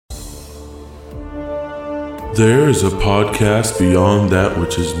There is a podcast beyond that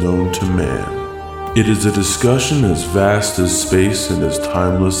which is known to man. It is a discussion as vast as space and as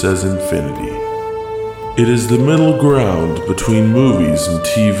timeless as infinity. It is the middle ground between movies and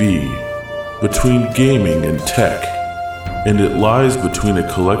TV, between gaming and tech, and it lies between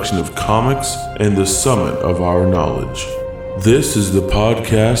a collection of comics and the summit of our knowledge. This is the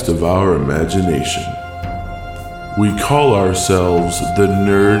podcast of our imagination. We call ourselves the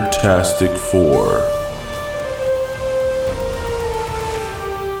Nerdtastic Four.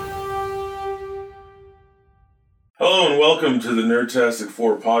 Hello and welcome to the Nerdtastic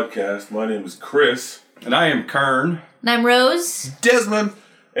 4 podcast. My name is Chris. And I am Kern. And I'm Rose. Desmond.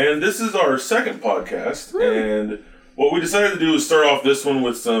 And this is our second podcast. Woo. And what we decided to do is start off this one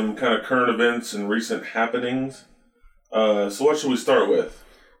with some kind of current events and recent happenings. So what should we start with?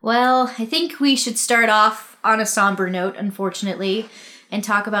 Well, I think we should start off on a somber note, unfortunately, and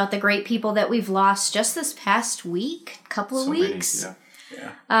talk about the great people that we've lost just this past week, couple of weeks.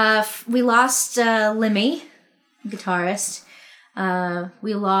 Yeah. We lost Lemmy, guitarist.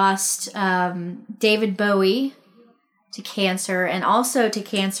 We lost David Bowie to cancer, and also to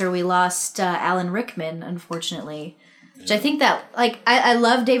cancer we lost Alan Rickman, unfortunately. Which I think that, I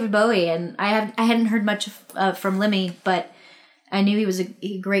love David Bowie, and I hadn't heard much from Lemmy, but I knew he was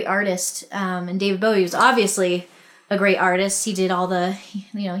a great artist. And David Bowie was obviously a great artist. He did all the,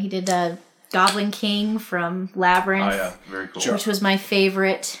 he did Goblin King from Labyrinth. Oh yeah, very cool. Which was my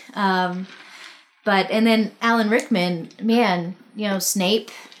favorite. And then Alan Rickman, man,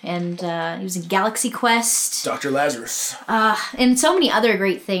 Snape, and he was in Galaxy Quest. Dr. Lazarus. And so many other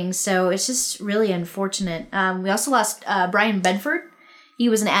great things. So it's just really unfortunate. We also lost Brian Bedford. He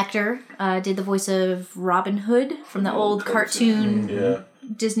was an actor, did the voice of Robin Hood from the old cartoon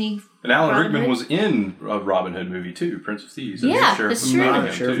Disney. And Alan Rickman was in a Robin Hood movie too, Prince of Thieves. Yeah, that's true.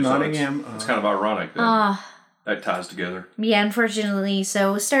 Sheriff Nottingham. It's kind of ironic that ties together. Yeah, unfortunately.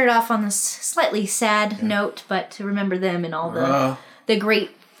 So we started off on this slightly sad note, but to remember them and all the great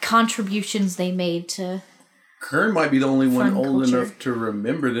contributions they made to. Kern might be the only one old culture. enough to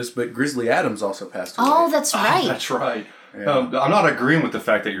remember this, but Grizzly Adams also passed away. Oh, that's right. That's right. Yeah. I'm not agreeing with the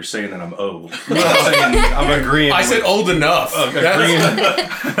fact that you're saying that I'm old. I'm not saying I'm agreeing. I said old enough.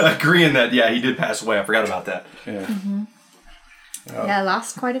 Agreeing that, yeah, he did pass away. I forgot about that. Yeah. Mm-hmm. Yeah, I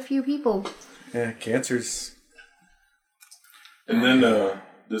lost quite a few people. Yeah, cancer's. And then,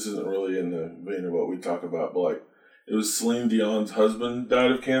 this isn't really in the vein of what we talk about, but it was Celine Dion's husband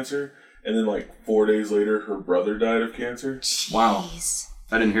died of cancer, and then 4 days later, her brother died of cancer. Jeez. Wow.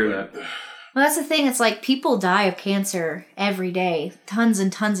 I didn't hear that. Well, that's the thing. It's people die of cancer every day. Tons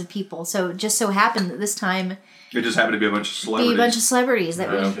and tons of people. So it just so happened that this time... It just happened to be a bunch of celebrities.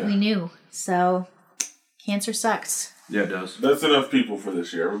 That we knew. So, cancer sucks. Yeah, it does. That's enough people for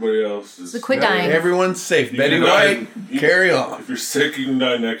this year. Everybody else is... So quit dying. Everyone's safe. Betty White, carry on. If you're sick, you can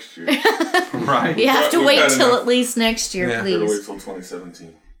die next year. Right. You have to We've wait had till enough. at least next year, Yeah. Gotta wait please. till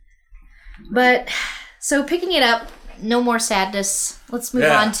 2017. But, so picking it up, no more sadness. Let's move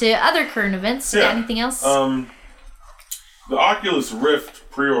on to other current events. Yeah. Got anything else? The Oculus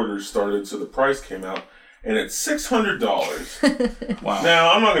Rift pre-orders started, so the price came out, and it's $600. Wow.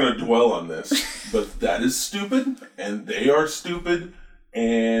 Now, I'm not going to dwell on this, but that is stupid, and they are stupid,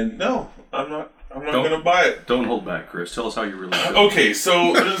 and no, I'm not going to buy it. Don't hold back, Chris. Tell us how you really feel. Okay,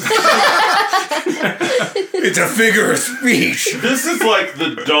 so It's a figure of speech. this is like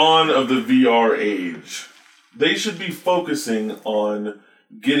the dawn of the VR age. They should be focusing on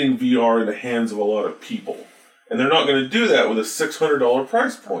getting VR in the hands of a lot of people. And they're not going to do that with a $600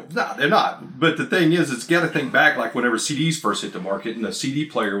 price point. No, they're not. But the thing is, it's got to think back whenever CDs first hit the market and the CD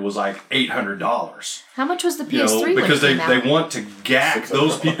player was $800. How much was the PS3 because when it came they out? want to gag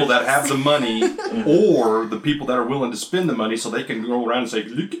those people that have the money or the people that are willing to spend the money so they can go around and say,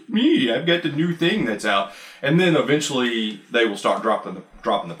 look at me, I've got the new thing that's out. And then eventually they will start dropping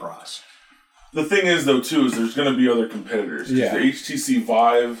the price. The thing is, though, too, is there's going to be other competitors. Yeah. The HTC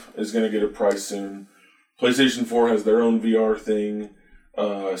Vive is going to get a price soon. PlayStation 4 has their own VR thing.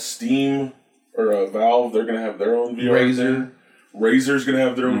 Steam or Valve, they're going to have their own VR thing. Razer's going to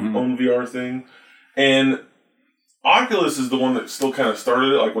have their own VR thing. And Oculus is the one that still kind of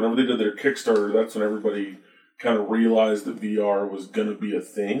started it. Whenever they did their Kickstarter, that's when everybody kind of realized that VR was going to be a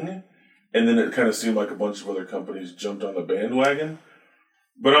thing. And then it kind of seemed like a bunch of other companies jumped on the bandwagon.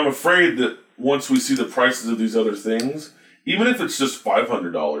 But I'm afraid that once we see the prices of these other things, even if it's just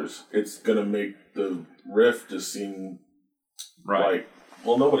 $500, it's going to make the Rift just seem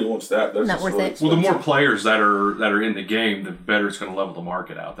well, nobody wants that. That's Not just worth really it. expensive. Well, the more players that are in the game, the better it's going to level the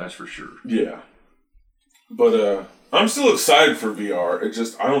market out. That's for sure. Yeah. But I'm still excited for VR. It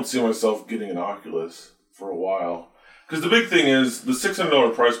just, I don't see myself getting an Oculus for a while. Because the big thing is, the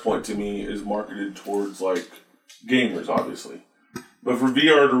 $600 price point to me is marketed towards, like, gamers, obviously. But for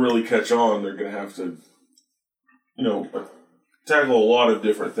VR to really catch on, they're going to have to, tackle a lot of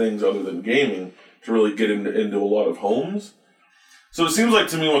different things other than gaming to really get into a lot of homes. So it seems like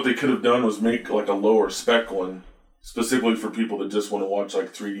to me what they could have done was make, like, a lower spec one, specifically for people that just want to watch,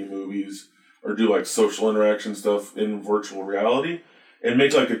 like, 3D movies or do, like, social interaction stuff in virtual reality, and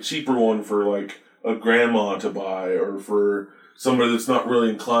make, like, a cheaper one for, like, a grandma to buy, or for somebody that's not really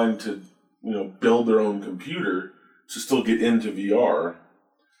inclined to, build their own computer to still get into VR.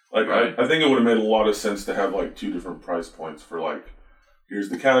 Like, right. I think it would have made a lot of sense to have, like, 2 different price points for, like, here's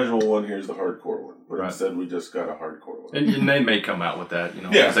the casual one, here's the hardcore one. But instead, we just got a hardcore one. And they may come out with that,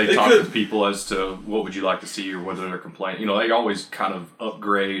 as they talk to people as to what would you like to see or whether they're complaining. They always kind of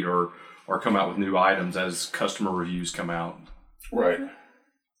upgrade or come out with new items as customer reviews come out. Right.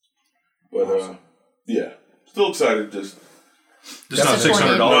 But, still excited. Just not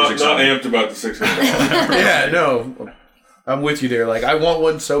 $600. Not amped about the $600. Yeah, no, I'm with you there. Like, I want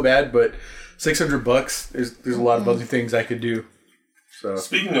one so bad, but $600. There's a lot of other things I could do. So,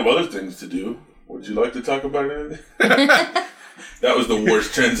 speaking of other things to do, would you like to talk about anything? That was the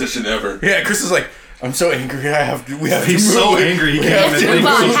worst transition ever. Yeah, Chris is like, I'm so angry. He's so angry. He can't even think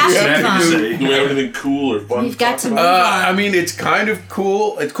what to say. Do we have anything cool or fun? We've got to move on. I mean, it's kind of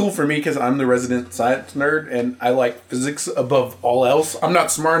cool. It's cool for me because I'm the resident science nerd and I like physics above all else. I'm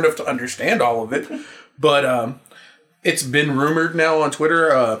not smart enough to understand all of it, but it's been rumored now on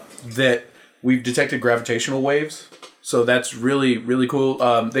Twitter that we've detected gravitational waves. So that's really, really cool.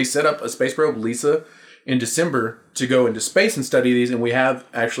 They set up a space probe, LISA, in December to go into space and study these, and we have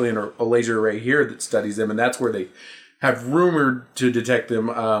actually a laser array here that studies them, and that's where they have rumored to detect them.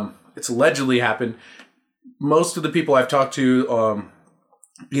 It's allegedly happened. Most of the people I've talked to,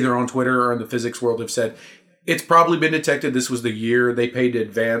 either on Twitter or in the physics world, have said it's probably been detected. This was the year they paid to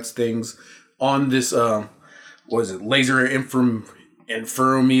advance things on this, laser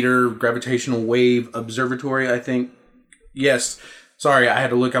interferometer gravitational wave observatory, I think. Yes. Sorry, I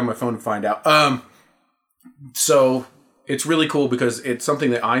had to look on my phone to find out. So it's really cool because it's something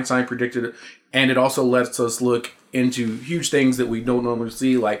that Einstein predicted, and it also lets us look into huge things that we don't normally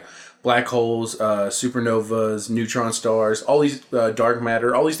see, like black holes, supernovas, neutron stars, all these dark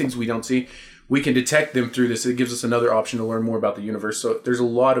matter, all these things we don't see. We can detect them through this. It gives us another option to learn more about the universe. So there's a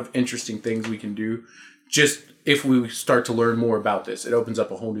lot of interesting things we can do just if we start to learn more about this. It opens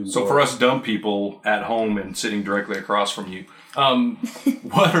up a whole new world. So for us dumb people at home and sitting directly across from you,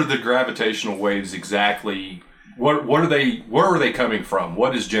 what are the gravitational waves exactly? Where are they coming from?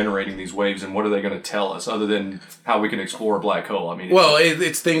 What is generating these waves, and what are they going to tell us, other than how we can explore a black hole? I mean,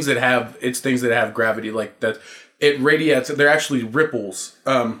 it's things that have gravity, like that. It radiates. They're actually ripples,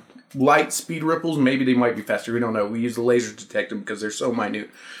 light speed ripples. Maybe they might be faster. We don't know. We use the laser to detect them because they're so minute.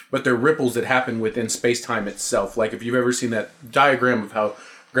 But they're ripples that happen within space-time itself. Like if you've ever seen that diagram of how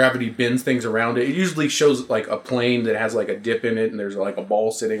gravity bends things around it usually shows like a plane that has like a dip in it and there's like a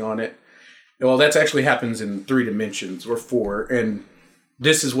ball sitting on it. Well, that's actually happens in 3 dimensions or 4, and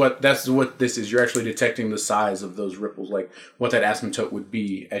that's what this is. You're actually detecting the size of those ripples, like what that asymptote would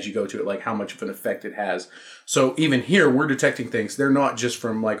be as you go to it, like how much of an effect it has. So even here, we're detecting things. They're not just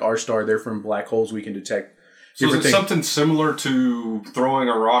from like our star; they're from black holes. We can detect. So is it something similar to throwing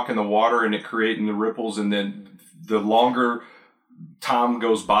a rock in the water and it creating the ripples, and then the longer time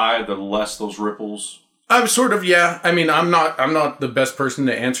goes by, the less those ripples? I'm sort of, yeah. I mean, I'm not the best person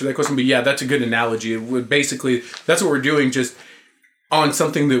to answer that question, but yeah, that's a good analogy. It would basically, that's what we're doing, just on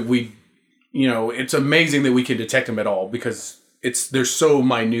something that we, it's amazing that we can detect them at all because they're so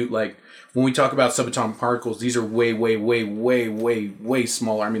minute. Like when we talk about subatomic particles, these are way, way, way, way, way, way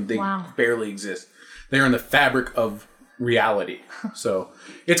smaller. I mean, they barely exist. They're in the fabric of reality. So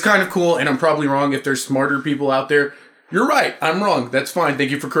it's kind of cool, and I'm probably wrong. If there's smarter people out there, you're right. I'm wrong. That's fine.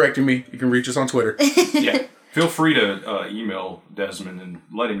 Thank you for correcting me. You can reach us on Twitter. Yeah. Feel free to email Desmond and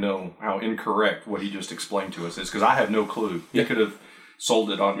let him know how incorrect what he just explained to us is, because I have no clue. He could have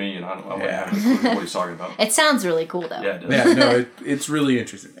sold it on me, and I wouldn't have a clue what he's talking about. It sounds really cool, though. Yeah, it does. Yeah, no, it's really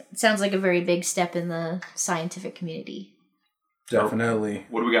interesting. It sounds like a very big step in the scientific community. Definitely.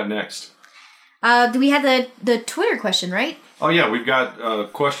 What do we got next? Do we have the Twitter question, right? Oh, yeah. We've got a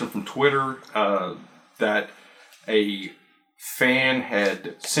question from Twitter that a fan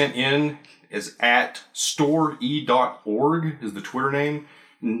had sent in is at store.e.org is the Twitter name.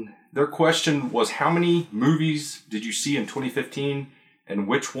 And their question was, how many movies did you see in 2015 and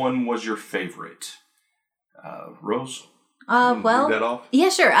which one was your favorite? Rose? Well, read that off? Yeah,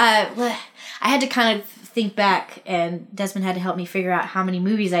 sure. I had to kind of think back, and Desmond had to help me figure out how many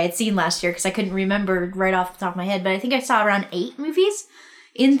movies I had seen last year because I couldn't remember right off the top of my head. But I think I saw around 8 movies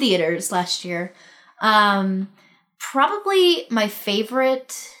in theaters last year. Probably my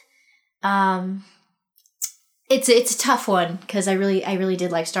favorite. It's a tough one because I really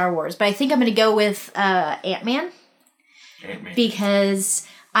did like Star Wars, but I think I'm going to go with Ant-Man. Because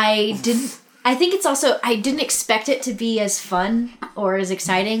I think it's also, I didn't expect it to be as fun or as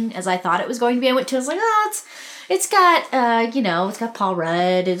exciting as I thought it was going to be. I went to, I was like, oh, it's got, it's got Paul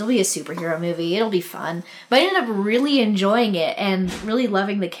Rudd. It'll be a superhero movie. It'll be fun. But I ended up really enjoying it and really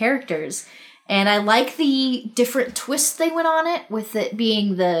loving the characters. And I like the different twists they went on it, with it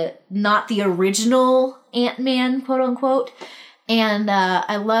being not the original Ant-Man, quote unquote. And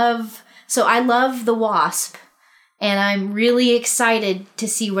I love the Wasp. And I'm really excited to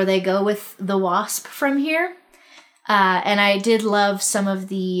see where they go with the Wasp from here. And I did love some of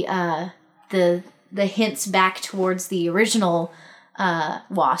the hints back towards the original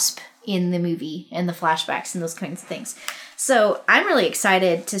Wasp in the movie and the flashbacks and those kinds of things. So I'm really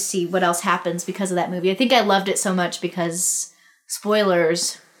excited to see what else happens because of that movie. I think I loved it so much because,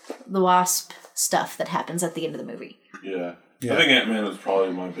 spoilers, the Wasp stuff that happens at the end of the movie. Yeah. I think Ant-Man was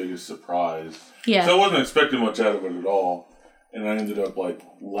probably my biggest surprise. Yeah. So I wasn't expecting much out of it at all. And I ended up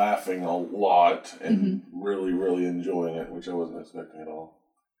laughing a lot and really, really enjoying it, which I wasn't expecting at all.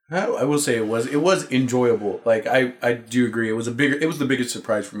 I will say it was enjoyable. I do agree. It was the biggest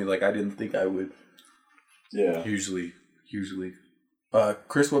surprise for me. I didn't think I would. Yeah. Usually.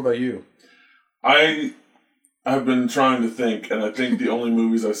 Chris, what about you? I've been trying to think, and I think the only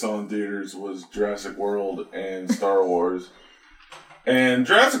movies I saw in theaters was Jurassic World and Star Wars. And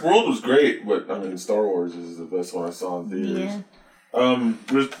Jurassic World was great, but Star Wars is the best one I saw in theaters. Yeah.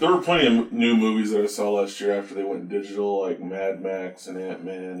 There were plenty of new movies that I saw last year after they went digital, like Mad Max and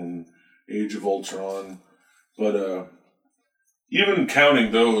Ant-Man and Age of Ultron. But even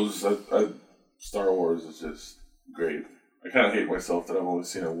counting those, Star Wars is just great. I kind of hate myself that I've only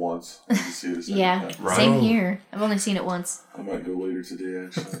seen it once. I need to see it a second time. Right. Same here. I've only seen it once. I might go later today,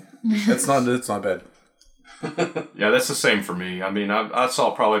 actually. That's not bad. Yeah, that's the same for me. I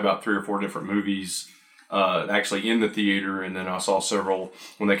saw probably about 3 or 4 different movies actually in the theater, and then I saw several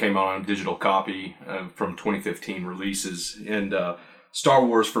when they came out on digital copy from 2015 releases. And Star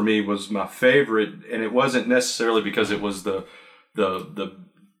Wars for me was my favorite, and it wasn't necessarily because it was the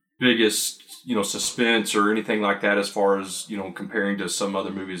biggest suspense or anything like that, as far as comparing to some other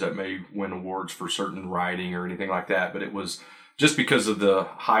movies that may win awards for certain writing or anything like that, but it was just because of the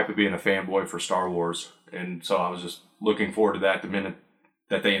hype of being a fanboy for Star Wars. And so I was just looking forward to that the minute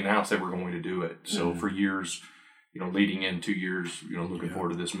that they announced they were going to do it. So for years, leading in 2 years, looking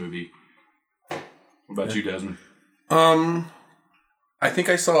forward to this movie. What about you, Desmond? I think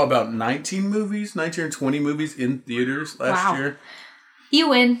I saw about 19 or 20 movies in theaters last year. You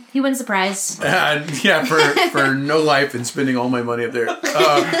win. He wins the prize. For no life and spending all my money up there.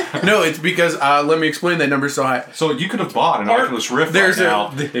 No, it's because, let me explain that number so high. So you could have bought an Oculus Rift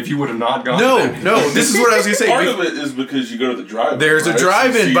now if you would have not gone No, this is what I was going to say. Part of it is because you go to the drive-in. There's a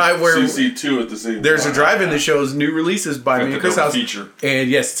drive-in by where... you see 2 at the same time. There's a drive-in that shows new releases by me and Chris' house. Feature. And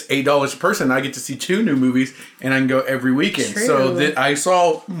yes, it's $8 a person. I get to see 2 new movies, and I can go every weekend. True. So I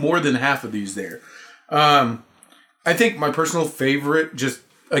saw more than half of these there. I think my personal favorite, just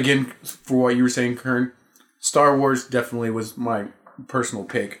again, for what you were saying, Kern, Star Wars definitely was my personal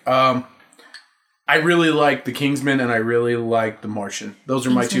pick. I really like The Kingsman and I really like The Martian. Those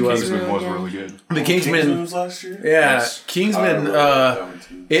are my 2 others. Kingsman was really good. The Kingsman was last year? Yeah, Yes. Kingsman,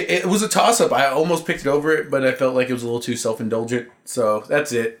 it was a toss-up. I almost picked it over it, but I felt like it was a little too self-indulgent. So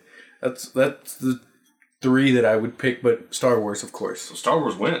that's it. That's the 3 that I would pick, but Star Wars, of course. So Star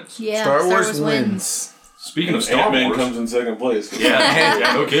Wars wins. Yeah, Star Wars wins. Speaking of Star Ant-Man Wars, comes in second place.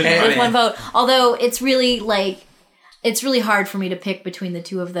 yeah, no kidding. With 1 vote. Although it's really hard for me to pick between the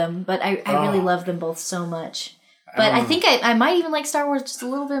 2 of them, but I really love them both so much. But I think I might even like Star Wars just a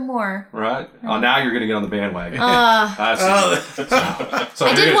little bit more. Right. Oh, now you're going to get on the bandwagon. I see. So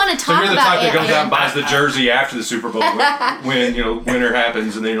I did want to talk so you're the about type that comes out Ant-Man. and buys the jersey after the Super Bowl when winter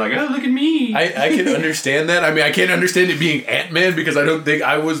happens, and then you're like, oh, look at me. I can understand that. I can't understand it being Ant-Man because I don't think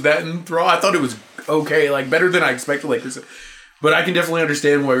I was that enthralled. I thought it was okay, better than I expected. But I can definitely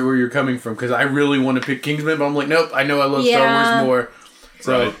understand where you're coming from because I really want to pick Kingsman, but I'm like, nope, I know I love Star Wars more.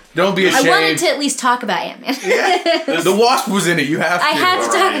 So don't be ashamed. I wanted to at least talk about Ant-Man. The Wasp was in it. You have to. I had to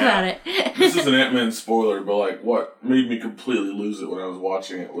talk about it. This is an Ant-Man spoiler, but what made me completely lose it when I was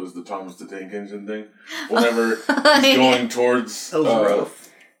watching it was the Thomas the Tank Engine thing. Whenever he's going towards That was rough.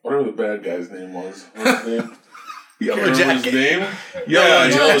 whatever the bad guy's name was. What's his name? Yellow Jacket. His name? Yellow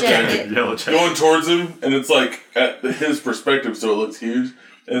Jacket. Yellow Jacket. Going towards him, and it's like at his perspective, so it looks huge.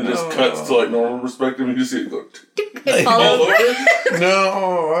 And it just cuts to like normal perspective, and you just see it go Fall all over. over.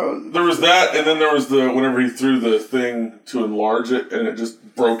 No. There was that, and then there was whenever he threw the thing to enlarge it, and it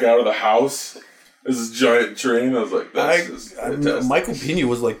just broke out of the house. This giant train. I was like, that's just fantastic. Michael Pena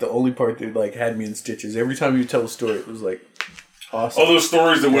was like the only part that like had me in stitches. Every time you tell a story, it was like awesome. All those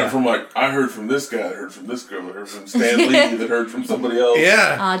stories that went from like, I heard from this guy, I heard from this girl, I heard from Stan Lee, that heard from somebody else.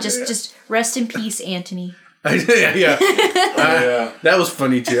 Yeah. Just rest in peace, Anthony. Yeah. That was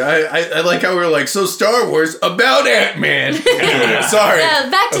funny too. I like how we were like, so Star Wars about Ant-Man. Sorry. Yeah,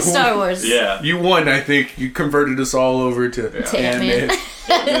 back to Star Wars. Yeah. You won, I think. You converted us all over to Ant-Man.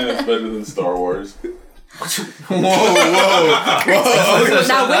 Man, it's better than Star Wars. Whoa. Now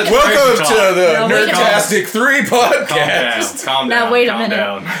wait a Welcome to the Now, wait a Nerdtastic 3 podcast. Calm down. Now, wait a calm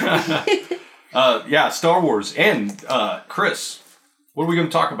minute. down. Star Wars. And Chris, what are we going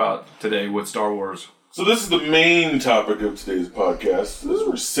to talk about today with Star Wars? So this is the main topic of today's podcast. This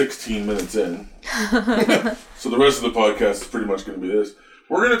we're 16 minutes in. So the rest of the podcast is pretty much going to be this.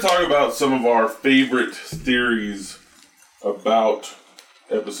 We're going to talk about some of our favorite theories about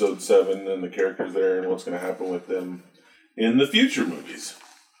Episode 7 and the characters there and what's going to happen with them in the future movies.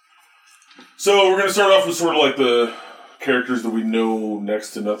 So we're going to start off with sort of like the characters that we know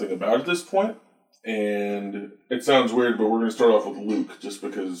next to nothing about at this point. And it sounds weird, but we're going to start off with Luke just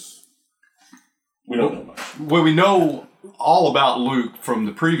because we don't know much. Well, we know all about Luke from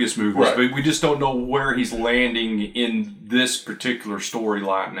the previous movies, Right. but we just don't know where he's landing in this particular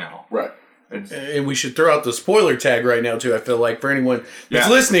storyline now. Right. And we should throw out the spoiler tag right now, too. I feel like for anyone that's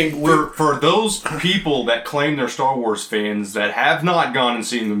listening. For those people that claim they're Star Wars fans that have not gone and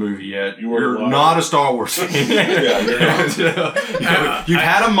seen the movie yet, you're not a Star Wars fan. Yeah, you're not. You've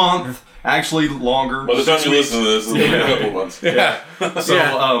had a month. Actually, longer. By the time you listen to this, it'll be a couple of months.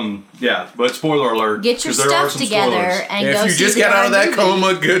 So, but spoiler alert. Get your 'cause there are stuff some together spoilers. and If go you see just the got out of darn that movie.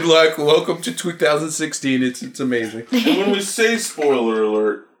 coma, good luck. Welcome to 2016. It's amazing. And when we say spoiler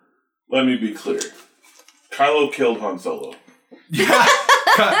alert, let me be clear. Kylo killed Han Solo. Yeah.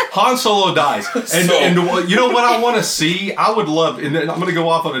 Han Solo dies. And you know what I want to see? I would love, and then I'm going to go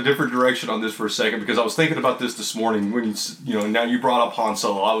off on a different direction on this for a second because I was thinking about this morning when now you brought up Han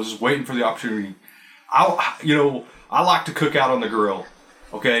Solo. I was just waiting for the opportunity. I like to cook out on the grill.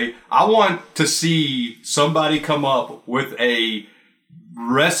 Okay? I want to see somebody come up with a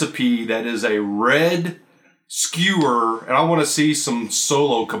recipe that is a red skewer, and I want to see some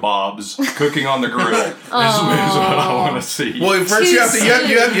Solo kebabs cooking on the grill. Is what I want to see. Well, first you have to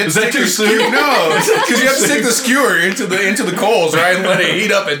Is that stick too the soon? skewer. No, because you have to stick the skewer into the coals, right, and let it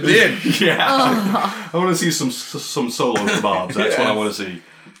heat up, and then I want to see some Solo kebabs. That's what I want to see.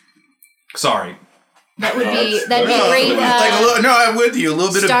 Sorry. That'd be great. I'm with you. A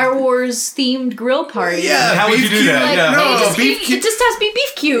little bit Star Wars themed grill party. Yeah, How would you do that? Like, Yeah. it just has to be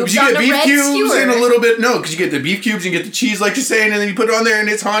beef cubes You on get the beef red cubes skewer. and a little bit because you get the beef cubes and you get the cheese like you're saying, and then you put it on there and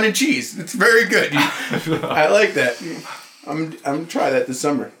it's Han and cheese. It's very good. I like that. I'm gonna try that this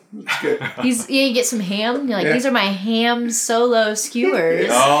summer. It's good. You get some ham. You're like, these are my ham Solo skewers.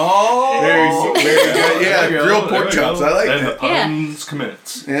 Oh, Very good. Yeah, grilled pork chops. I like and that. the puns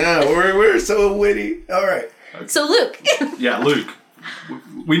commence. Yeah, we're so witty. All right. So Luke. Yeah, Luke.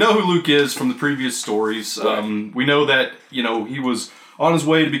 We know who Luke is from the previous stories. We know that he was on his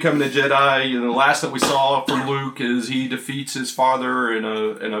way to becoming a Jedi, and the last that we saw from Luke is he defeats his father in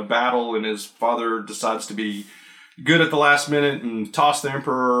a battle, and his father decides to be good at the last minute and toss the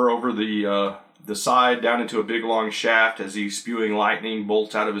Emperor over the side down into a big long shaft as he's spewing lightning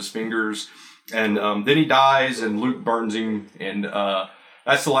bolts out of his fingers, and then he dies, and Luke burns him, and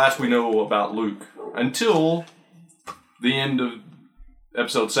that's the last we know about Luke until the end of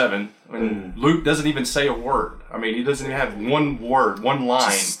Episode 7, when Luke doesn't even say a word. I mean, he doesn't even have one word, one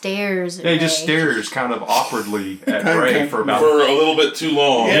line. Just stares at he just Rey. stares kind of awkwardly at Rey for about... For a little bit too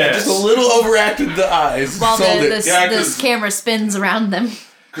long. Yeah, Yes. just a little overacted the eyes. While Sold it. this camera spins around them.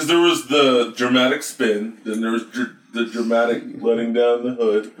 Because there was the dramatic spin, then there was the dramatic letting down the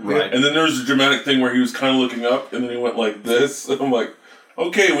hood. Right. And then there was the dramatic thing where he was kind of looking up, and then he went like this. And I'm like,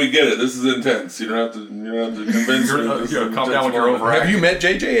 okay, we get it. This is intense. You don't have to convince me. This is an calm down with your intense moment. overacting. Have you met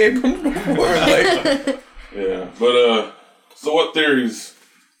J.J. Abrams before? Yeah, but so what theories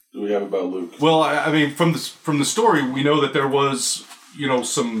do we have about Luke? Well, I mean, from the story, we know that there was,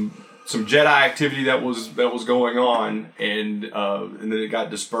 some Jedi activity that was going on, and then it got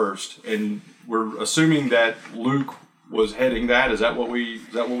dispersed, and we're assuming that Luke was heading that. Is that what we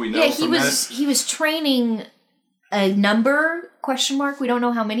know? Yeah, he was training a number ? We don't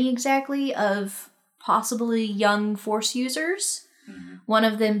know how many exactly of possibly young Force users. Mm-hmm. One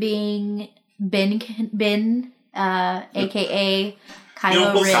of them being Ben, a.k.a.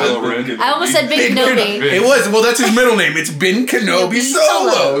 Kylo Ren. I almost said Ben Kenobi. It was. Well, that's his middle name. It's Ben Kenobi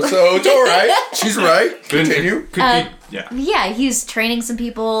Solo. So it's all right. She's right. Continue. Yeah, he's training some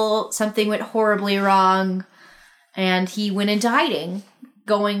people. Something went horribly wrong, and he went into hiding.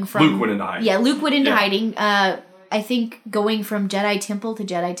 Luke went into hiding. Yeah, Luke went into hiding. I think going from Jedi Temple to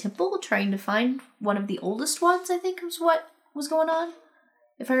Jedi Temple, trying to find one of the oldest ones, I think was what was going on,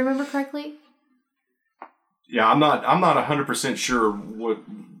 if I remember correctly. Yeah, I'm not 100% sure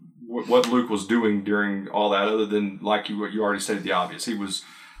what Luke was doing during all that, other than like you already stated the obvious. He was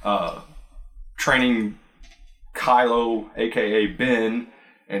training Kylo, aka Ben,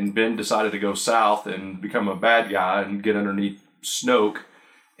 and Ben decided to go south and become a bad guy and get underneath Snoke.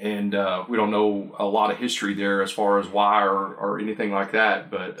 And we don't know a lot of history there as far as why or anything like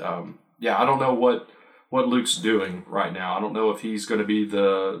that. But I don't know what Luke's doing right now. I don't know if he's going to be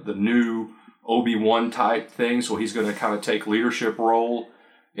the new Obi-Wan type thing. So he's going to kind of take leadership role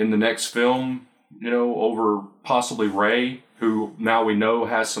in the next film, over possibly Rey, who now we know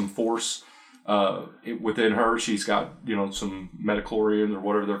has some Force within her. She's got, some midichlorians or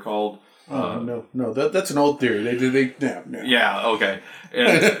whatever they're called. No, that's an old theory. No. Yeah, okay.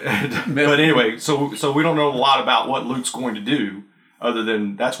 But anyway, so we don't know a lot about what Luke's going to do, other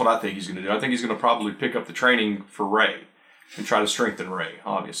than that's what I think he's going to do. I think he's going to probably pick up the training for Rey and try to strengthen Rey,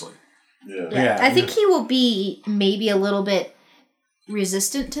 obviously. Yeah. I think he will be maybe a little bit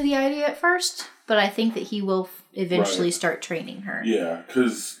resistant to the idea at first, but I think that he will eventually start training her. Yeah,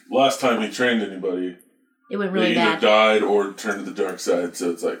 because last time he trained anybody, it went really bad. He bad. either died or turned to the dark side, so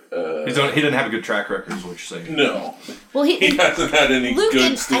it's like... he didn't have a good track record, is what you're saying. No. Well, he hasn't had any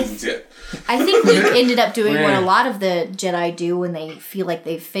good students yet. I think Luke ended up doing what a lot of the Jedi do when they feel like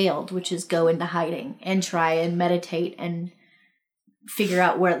they've failed, which is go into hiding and try and meditate and figure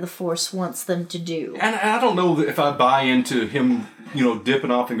out what the Force wants them to do. And I don't know if I buy into him,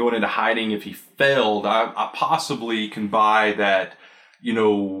 dipping off and going into hiding if he failed. I possibly can buy that...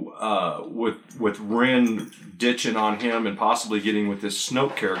 with Ren ditching on him and possibly getting with this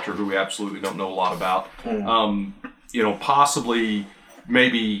Snoke character who we absolutely don't know a lot about. Possibly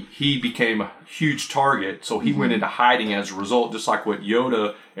maybe he became a huge target, so he went into hiding as a result, just like what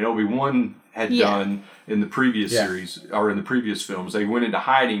Yoda and Obi-Wan had done in the previous series or in the previous films. They went into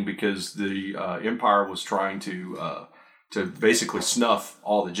hiding because the Empire was trying to basically snuff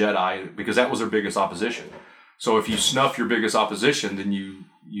all the Jedi because that was their biggest opposition. So if you snuff your biggest opposition, then you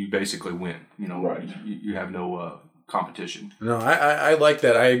basically win. You have no competition. No, I like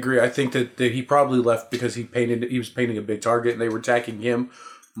that. I agree. I think that he probably left because he was painting a big target and they were attacking him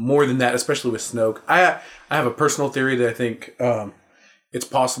more than that, especially with Snoke. I have a personal theory that I think it's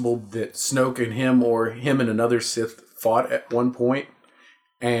possible that Snoke and him or him and another Sith fought at one point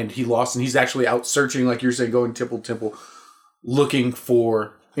and he lost, and he's actually out searching, like you're saying, going temple to temple, looking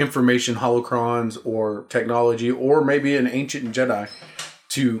for information, holocrons, or technology, or maybe an ancient Jedi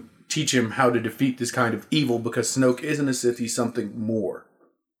to teach him how to defeat this kind of evil, because Snoke isn't a Sith, he's something more.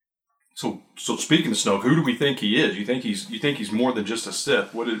 So speaking of Snoke, who do we think he is? You think he's more than just a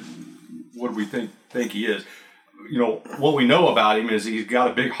Sith? What do we think he is? What we know about him is he's got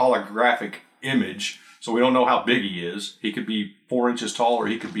a big holographic image, so we don't know how big he is. He could be 4 inches tall, or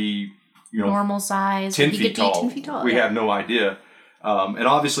he could be normal size. 10 feet tall. We have no idea. And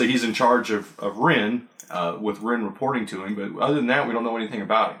obviously he's in charge of Ren, with Ren reporting to him. But other than that, we don't know anything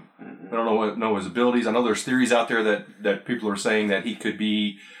about him. We don't know his abilities. I know there's theories out there that people are saying that he could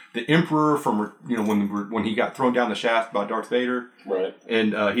be the Emperor from when he got thrown down the shaft by Darth Vader. Right.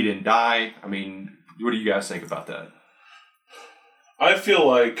 And he didn't die. I mean, what do you guys think about that? I feel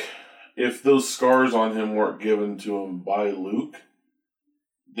like if those scars on him weren't given to him by Luke,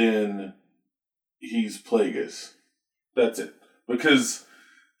 then he's Plagueis. That's it. Because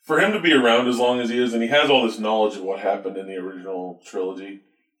for him to be around as long as he is, and he has all this knowledge of what happened in the original trilogy,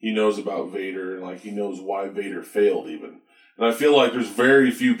 he knows about Vader, and he knows why Vader failed even. And I feel like there's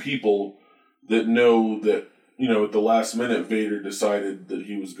very few people that know that, at the last minute, Vader decided that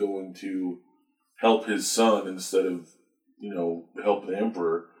he was going to help his son instead of, help the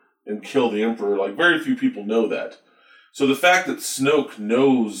Emperor and kill the Emperor. Very few people know that. So the fact that Snoke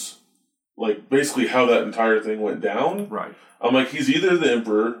knows, basically how that entire thing went down. Right. I'm he's either the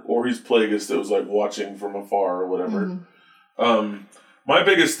Emperor or he's Plagueis that was watching from afar or whatever. Mm-hmm. My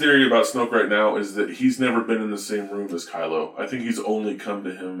biggest theory about Snoke right now is that he's never been in the same room as Kylo. I think he's only come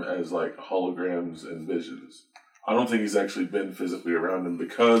to him as holograms and visions. I don't think he's actually been physically around him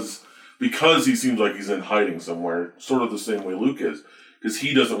because he seems like he's in hiding somewhere, sort of the same way Luke is, because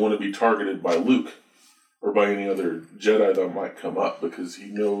he doesn't want to be targeted by Luke or by any other Jedi that might come up, because he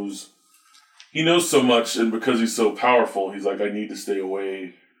knows so much, and because he's so powerful, he's like, I need to stay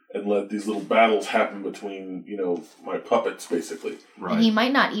away and let these little battles happen between, my puppets, basically. Right. And he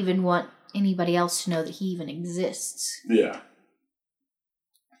might not even want anybody else to know that he even exists. Yeah.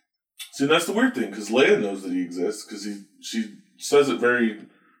 See, that's the weird thing, because Leia knows that he exists, because she says it very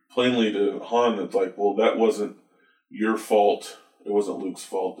plainly to Han. It's like, well, that wasn't your fault. It wasn't Luke's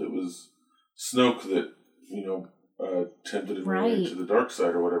fault. It was Snoke that, tempted him to the dark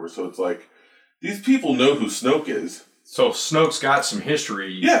side or whatever. So it's like, these people know who Snoke is. So Snoke's got some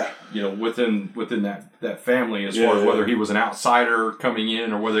history, within that family, as far as whether he was an outsider coming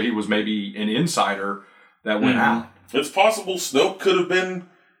in or whether he was maybe an insider that went out. It's possible Snoke could have been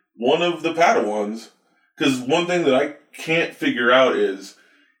one of the Padawans, because one thing that I can't figure out is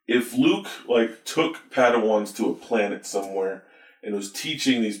if Luke took Padawans to a planet somewhere and was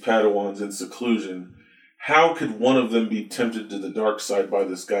teaching these Padawans in seclusion, how could one of them be tempted to the dark side by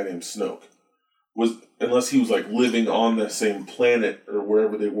this guy named Snoke? Unless he was living on the same planet or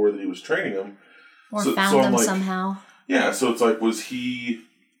wherever they were that he was training them. Or found them somehow. Yeah, so it's like, was he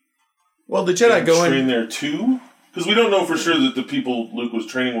the Jedi trained there too? Because we don't know for sure that the people Luke was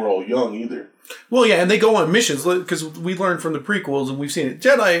training were all young either. Well, yeah, and they go on missions, because we learned from the prequels, and we've seen it.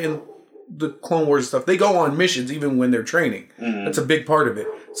 Jedi and the Clone Wars stuff, they go on missions even when they're training. Mm-hmm. That's a big part of it.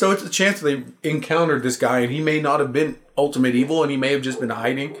 So it's a chance they encountered this guy, and he may not have been ultimate evil, and he may have just been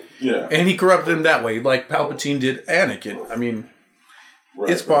hiding. Yeah. And he corrupted him that way, like Palpatine did Anakin. I mean,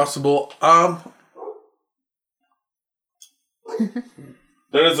 it's possible.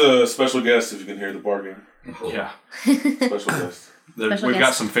 There is a special guest, if you can hear the barking. Yeah. Special guest. We've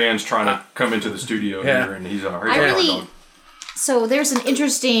got some fans trying to come into the studio here, and he's our dog. So there's an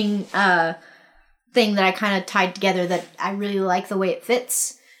interesting thing that I kind of tied together that I really like the way it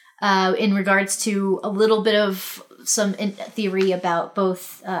fits in regards to a little bit of some theory about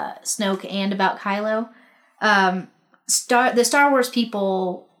both Snoke and about Kylo. The Star Wars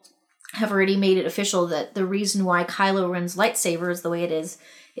people have already made it official that the reason why Kylo Ren's lightsaber is the way it is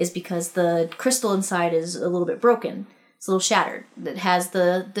because the crystal inside is a little bit broken. It's a little shattered. It has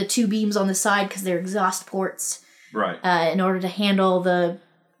the two beams on the side because they're exhaust ports. Right. In order to handle the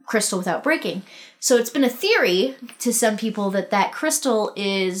crystal without breaking. So it's been a theory to some people that crystal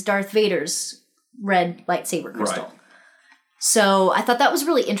is Darth Vader's red lightsaber crystal. Right. So I thought that was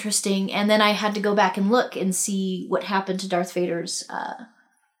really interesting. And then I had to go back and look and see what happened to Darth Vader's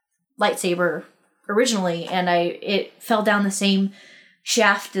lightsaber originally. And it fell down the same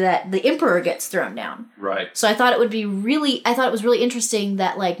shaft that the Emperor gets thrown down. Right. So I thought it was really interesting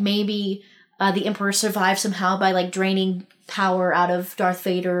that maybe the Emperor survived somehow by draining power out of Darth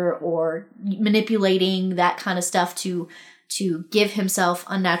Vader or manipulating that kind of stuff to give himself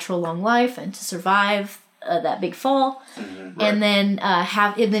unnatural long life and to survive that big fall. Mm-hmm, right.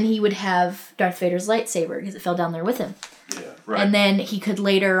 And then he would have Darth Vader's lightsaber because it fell down there with him. Yeah, right. And then he could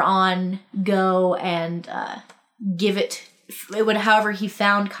later on go and give it. It would, however, he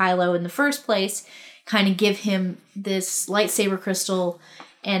found Kylo in the first place, kind of give him this lightsaber crystal.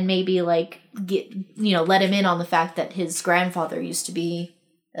 And maybe let him in on the fact that his grandfather used to be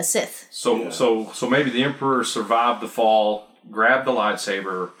a Sith. So maybe the Emperor survived the fall, grabbed the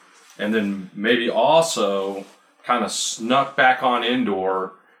lightsaber, and then maybe also kind of snuck back on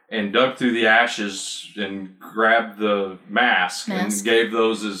Endor and dug through the ashes and grabbed the mask. And gave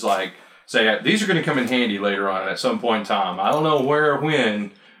those as say, these are going to come in handy later on at some point in time. I don't know where or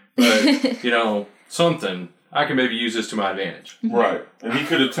when, but something. I can maybe use this to my advantage. Right. And he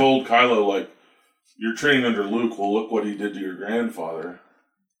could have told Kylo, you're training under Luke, well, look what he did to your grandfather.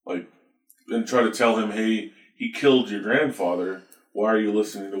 And try to tell him, hey, he killed your grandfather. Why are you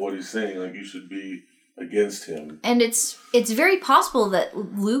listening to what he's saying? You should be against him. And it's very possible that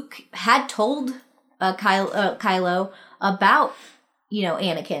Luke had told Kylo about,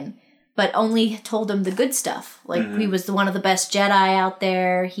 Anakin, but only told him the good stuff. He was one of the best Jedi out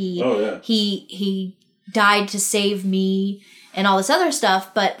there. He died to save me and all this other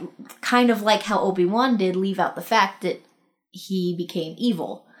stuff, but kind of like how Obi-Wan did, leave out the fact that he became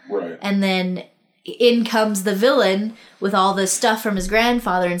evil. Right. And then in comes the villain with all this stuff from his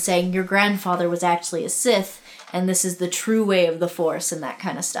grandfather and saying, your grandfather was actually a Sith, and this is the true way of the Force and that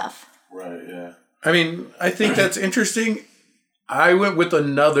kind of stuff. Right, yeah. I mean, I think that's interesting. I went with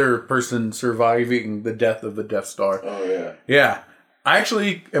another person surviving the death of the Death Star. Oh, yeah. Yeah. I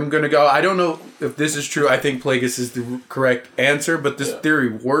actually am going to go, I don't know if this is true. I think Plagueis is the correct answer, but this theory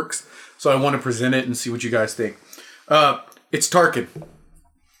works. So I want to present it and see what you guys think. It's Tarkin.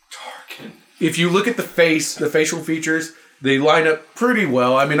 Tarkin. If you look at the face, the facial features, They line up pretty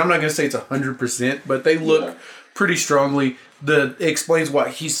well. I mean, I'm not going to say it's 100%, but they look pretty strongly. It explains why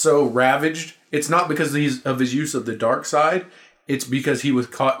he's so ravaged. It's not because of his use of the dark side. It's because he was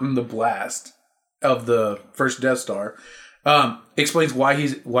caught in the blast of the first Death Star. Explains why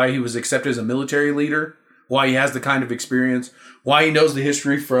he was accepted as a military leader, why he has the kind of experience, why he knows the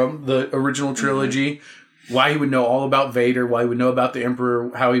history from the original trilogy, why he would know all about Vader, why he would know about the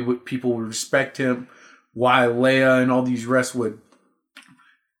Emperor, how people would respect him, why Leia and all these rest would.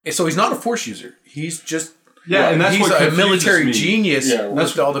 So he's not a Force user. He's just and that's he's what a military me. genius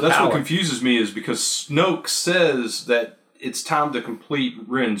with all the power. That's what confuses me is because Snoke says that it's time to complete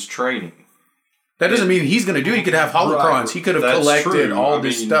Ren's training. That doesn't mean he's going to do it. He could have holocrons. Right. He could have collected all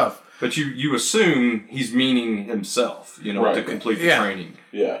this stuff. But you assume he's meaning himself, to complete the training.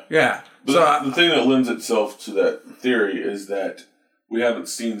 Yeah. Yeah. But the thing that lends itself to that theory is that we haven't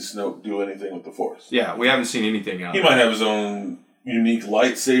seen Snoke do anything with the Force. Yeah, we haven't seen anything out. He might have his own unique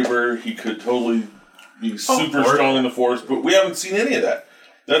lightsaber. He could totally be super strong in the Force, but we haven't seen any of that.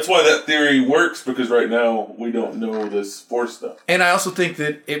 That's why that theory works, because right now we don't know this Force stuff. And I also think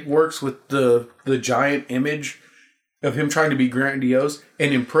that it works with the giant image of him trying to be grandiose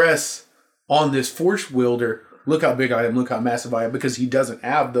and impress on this Force wielder. Look how big I am, look how massive I am, because he doesn't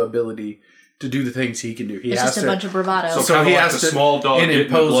have the ability to do the things he can do. It's just a bunch of bravado. So he has the small dog getting the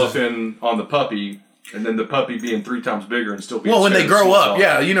bluff in on the puppy, and then the puppy being 3 times bigger and still being when they grow up,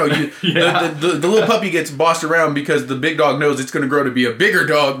 dog. The little puppy gets bossed around because the big dog knows it's going to grow to be a bigger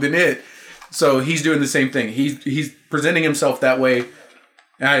dog than it. So he's doing the same thing. He's presenting himself that way.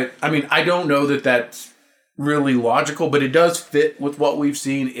 I mean, I don't know that that's really logical, but it does fit with what we've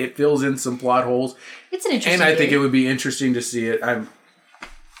seen. It fills in some plot holes. It's an interesting And I think it would be interesting to see it. I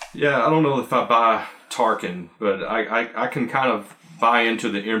don't know if I buy Tarkin, but I can kind of buy into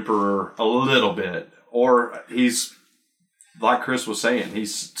the Emperor a little bit. Or he's, like Chris was saying,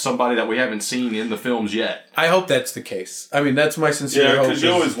 he's somebody that we haven't seen in the films yet. I hope that's the case. I mean, that's my sincere hope. Yeah, because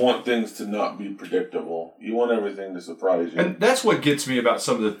you always want things to not be predictable. You want everything to surprise you. And that's what gets me about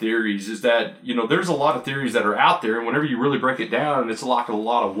some of the theories, is that, there's a lot of theories that are out there, and whenever you really break it down, it's like a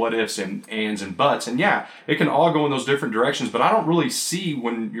lot of what ifs and ands and buts. And yeah, it can all go in those different directions, but I don't really see,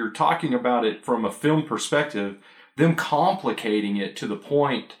 when you're talking about it from a film perspective, them complicating it to the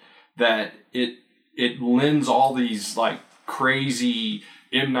point that it lends all these like crazy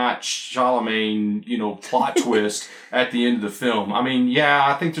M. Night Shyamalan, plot twist at the end of the film. I mean, yeah,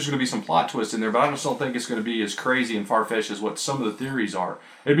 I think there's going to be some plot twist in there, but I just don't think it's going to be as crazy and far-fetched as what some of the theories are.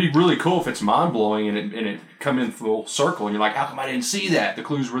 It'd be really cool if it's mind-blowing and it come in full circle and you're like, how come I didn't see that? The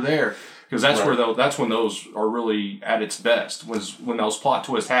clues were there. Because that's when those are really at its best, was when those plot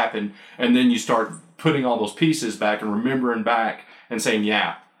twists happen, and then you start putting all those pieces back and remembering back and saying,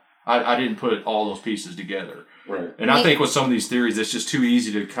 yeah, I didn't put all those pieces together. Right. And I think with some of these theories, it's just too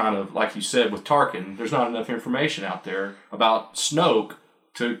easy to kind of, like you said, with Tarkin, there's not enough information out there about Snoke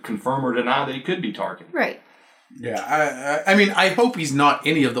to confirm or deny that he could be Tarkin. Right. Yeah, I mean, I hope he's not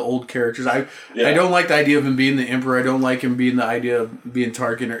any of the old characters. I don't like the idea of him being the Emperor. I don't like him being the idea of being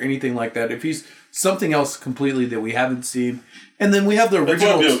Tarkin or anything like that. If he's something else completely that we haven't seen, and then we have the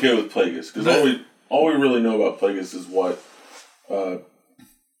original. I'd be okay with Plagueis, because all we really know about Plagueis is what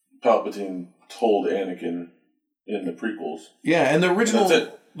Palpatine told Anakin in the prequels. Yeah, and the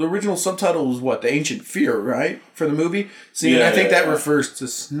original subtitle was what? The Ancient Fear, right? For the movie? See, I think that refers to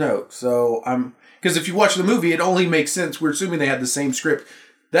Snoke. So because if you watch the movie, it only makes sense. We're assuming they had the same script.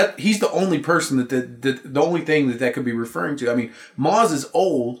 That he's the only person the only thing that could be referring to. I mean, Maz is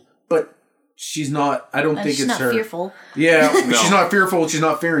old, but she's not. I don't think it's her. She's not fearful. Yeah, no. She's not fearful. She's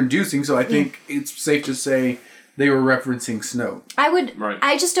not fear-inducing. So I think it's safe to say they were referencing Snoke.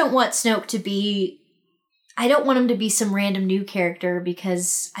 I just don't want Snoke to be. I don't want him to be some random new character,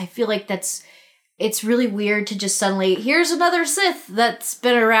 because I feel like it's really weird to just suddenly, here's another Sith that's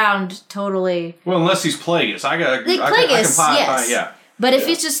been around totally. Well, unless he's Plagueis. I can yes. Yeah. But if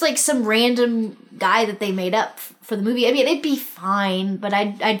it's just like some random guy that they made up for the movie, I mean, it'd be fine, but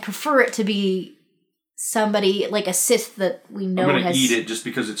I'd prefer it to be somebody like a Sith that we know I'm going to eat it just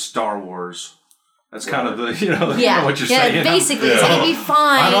because it's Star Wars. That's kind of the, what you're saying. Yeah, basically, it's going to be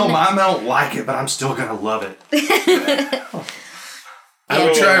fine. I don't like it, but I'm still going to love it. I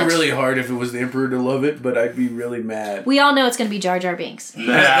would try really hard if it was the Emperor to love it, but I'd be really mad. We all know it's going to be Jar Jar Binks.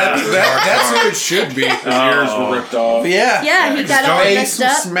 That's what it should be. His ears were ripped off. Yeah, he got all messed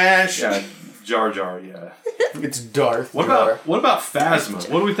up. Smash. Yeah, Jar Jar, yeah. It's Darth. What about Phasma?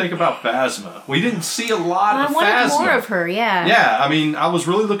 What do we think about Phasma? We didn't see a lot of Phasma. I wanted more of her, yeah. Yeah, I mean, I was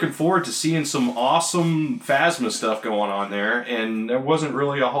really looking forward to seeing some awesome Phasma stuff going on there, and there wasn't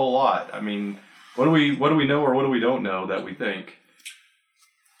really a whole lot. I mean, What do we know or what do we don't know that we think?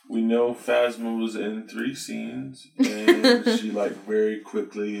 We know Phasma was in 3 scenes, and she very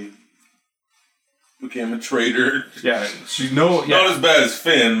quickly became a traitor. Yeah, not as bad as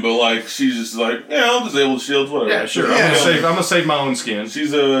Finn, but she's just I'll disable the shields, whatever. Yeah, sure. I'm gonna save my own skin.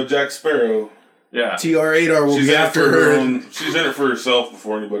 She's a Jack Sparrow. Yeah. TR-8R will be after her. She's in it for herself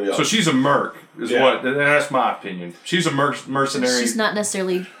before anybody else. So she's a merc, that's my opinion. She's a mercenary. She's not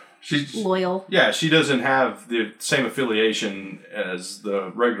necessarily loyal. Yeah, she doesn't have the same affiliation as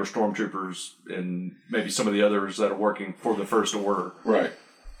the regular stormtroopers and maybe some of the others that are working for the First Order. Right.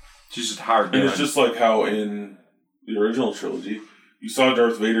 She's just hired. And it's just like how in the original trilogy, you saw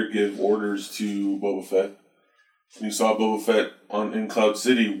Darth Vader give orders to Boba Fett. And you saw Boba Fett in Cloud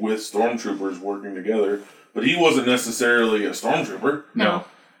City with stormtroopers working together, but he wasn't necessarily a stormtrooper. No.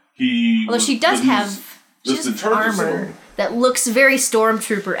 Although she does have armor that looks very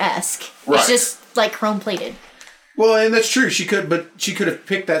stormtrooper-esque. Right. It's just chrome plated. Well, and that's true. She could have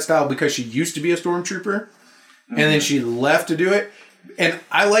picked that style because she used to be a stormtrooper, and then she left to do it. And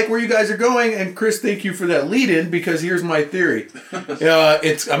I like where you guys are going, and Chris, thank you for that lead-in, because here's my theory. I'm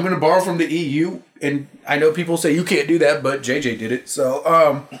going to borrow from the EU, and I know people say you can't do that, but JJ did it.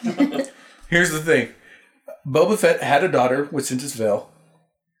 So here's the thing. Boba Fett had a daughter with Sintis Vale.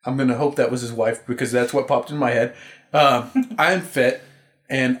 I'm going to hope that was his wife, because that's what popped in my head. I'm Fett,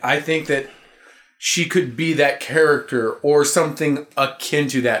 and I think that she could be that character or something akin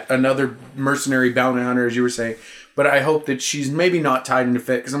to that. Another mercenary bounty hunter, as you were saying. But I hope that she's maybe not tied into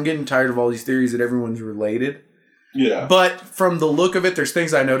Fett, because I'm getting tired of all these theories that everyone's related. Yeah. But from the look of it, there's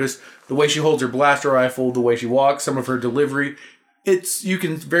things I noticed. The way she holds her blaster rifle, the way she walks, some of her delivery. You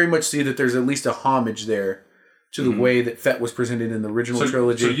can very much see that there's at least a homage there to the way that Fett was presented in the original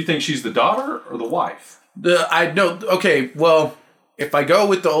trilogy. So you think she's the daughter or the wife? Okay, well, if I go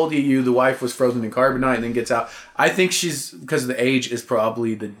with the old EU, the wife was frozen in carbonite and then gets out. I think she's, because of the age, is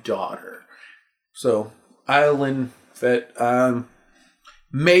probably the daughter. So... Island Fett,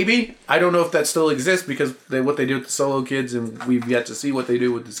 maybe. I don't know if that still exists, because what they do with the Solo kids, and we've yet to see what they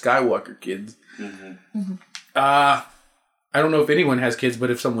do with the Skywalker kids. I don't know if anyone has kids, but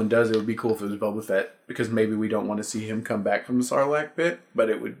if someone does, it would be cool if it was Boba Fett, because maybe we don't want to see him come back from the Sarlacc pit, but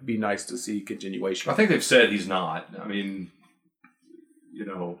it would be nice to see continuation. I think they've said he's not. I mean,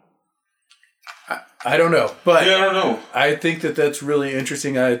 I don't know, but I don't know. I think that that's really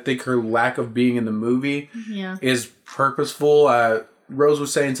interesting. I think her lack of being in the movie is purposeful. Rose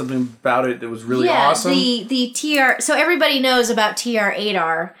was saying something about it that was really awesome. The TR. So everybody knows about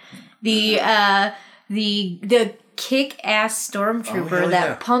TR-8R, the kick-ass stormtrooper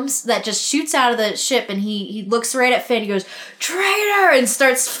that just shoots out of the ship, and he looks right at Finn. He goes, "Traitor!" and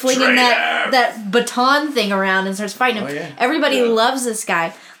starts flinging that baton thing around and starts fighting him. Oh, yeah. Everybody loves this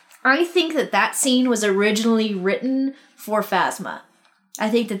guy. I think that scene was originally written for Phasma. I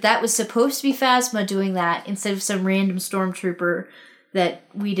think that was supposed to be Phasma doing that instead of some random stormtrooper that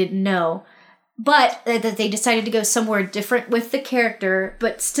we didn't know. But that they decided to go somewhere different with the character,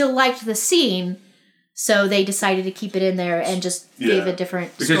 but still liked the scene, so they decided to keep it in there and just gave a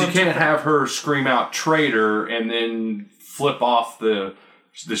different because you can't have her scream out "traitor" and then flip off the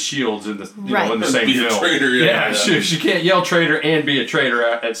shields in the in the same film. Traitor, she can't yell traitor and be a traitor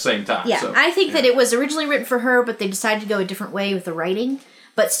at the same time. Yeah, so, I think that it was originally written for her, but they decided to go a different way with the writing,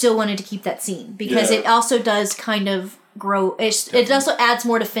 but still wanted to keep that scene because it also does kind of grow. It also adds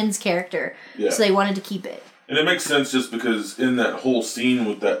more to Finn's character, so they wanted to keep it. And it makes sense just because in that whole scene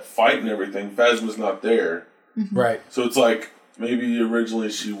with that fight and everything, Phasma's not there. Mm-hmm. Right. So it's like maybe originally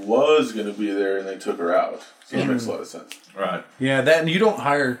she was going to be there and they took her out. So it makes a lot of sense. Right. Yeah, and you don't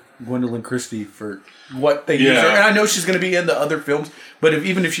hire Gwendolyn Christie for what they use her. And I know she's going to be in the other films, but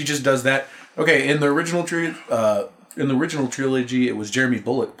even if she just does that, okay. In the original trilogy, it was Jeremy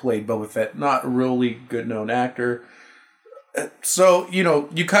Bulloch played Boba Fett, not a really good known actor. So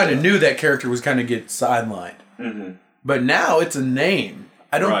you kind of knew that character was kind of get sidelined. Mm-hmm. But now it's a name.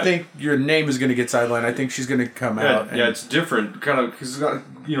 I don't think your name is going to get sidelined. I think she's going to come out. Yeah, it's different, kind of because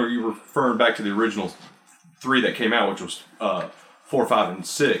you're referring back to the original 3 that came out, which was 4, 5, and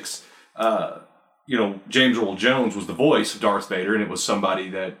 6. James Earl Jones was the voice of Darth Vader, and it was somebody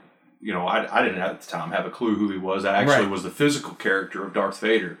that I didn't at the time have a clue who he was. That actually was the physical character of Darth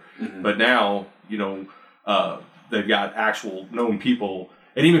Vader. Mm-hmm. But now they've got actual known people.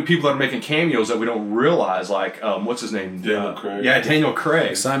 And even people that are making cameos that we don't realize, like, what's his name? Daniel Craig. Yeah, Daniel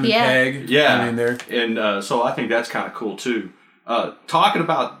Craig. Simon Pegg. Yeah. In there. And so I think that's kind of cool, too. Talking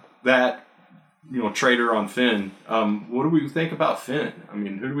about that, traitor on Finn, what do we think about Finn? I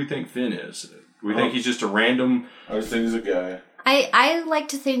mean, who do we think Finn is? Do we think he's just a random... I just think he's a guy. I like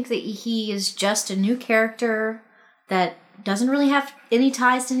to think that he is just a new character that doesn't really have any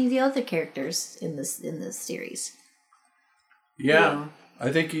ties to any of the other characters in this series. Yeah.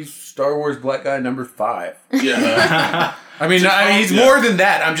 I think he's Star Wars black guy number 5. Yeah. I mean, he's more than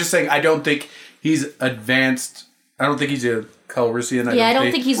that. I'm just saying I don't think he's advanced. I don't think he's a Calrissian. I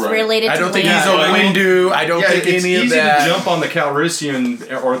don't think he's related to I don't think Leia. he's a Windu. I don't think any of that. It's easy to jump on the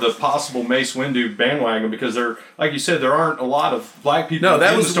Calrissian or the possible Mace Windu bandwagon because there, like you said, there aren't a lot of black people in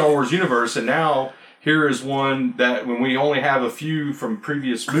the Star Wars universe, and now here is one that when we only have a few from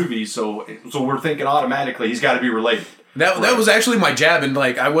previous movies, so we're thinking automatically he's got to be related. That was actually my jab, and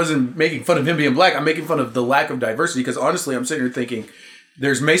like I wasn't making fun of him being black. I'm making fun of the lack of diversity because honestly, I'm sitting here thinking,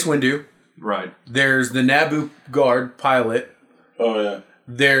 there's Mace Windu, right? There's the Naboo guard pilot. Oh yeah.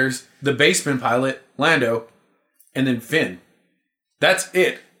 There's the baseman pilot Lando, and then Finn. That's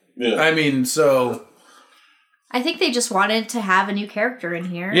it. Yeah. I mean, so. I think they just wanted to have a new character in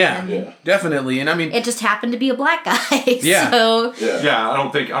here. Yeah, definitely. And I mean, it just happened to be a black guy. Yeah. So. Yeah, I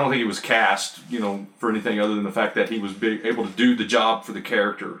don't think he was cast, for anything other than the fact that he was able to do the job for the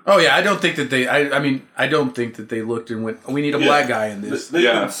character. Oh yeah, I don't think that they. I don't think that they looked and went, "We need a black guy in this."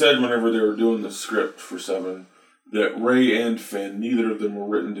 They even said whenever they were doing the script for 7 that Rey and Finn, neither of them were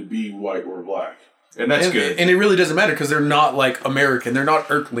written to be white or black. And that's good. And it really doesn't matter because they're not like American. They're not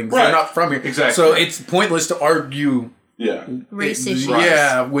Earthlings. Right. They're not from here. Exactly. So it's pointless to argue. Yeah. Race issues.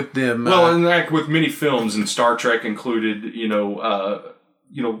 Yeah, with them. Well, and like with many films, and Star Trek included,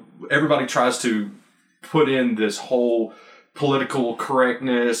 everybody tries to put in this whole political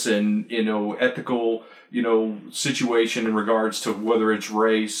correctness and, ethical, situation in regards to whether it's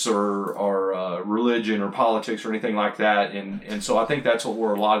race or religion or politics or anything like that. And so I think that's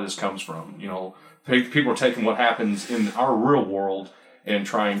where a lot of this comes from, People are taking what happens in our real world and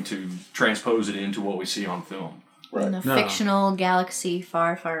trying to transpose it into what we see on film. Right. In a fictional galaxy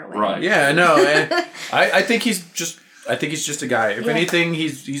far, far away. Right. Yeah, no. I think he's just a guy. If anything,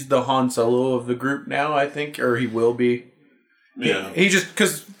 he's the Han Solo of the group now, I think, or he will be. Yeah. He just,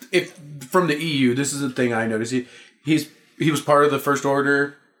 because if from the EU, this is the thing I noticed. He was part of the First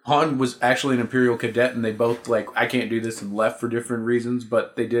Order. Han was actually an Imperial cadet, and they both I can't do this, and left for different reasons,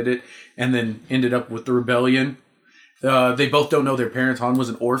 but they did it, and then ended up with the rebellion. They both don't know their parents. Han was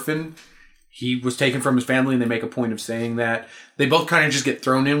an orphan. He was taken from his family, and they make a point of saying that. They both kind of just get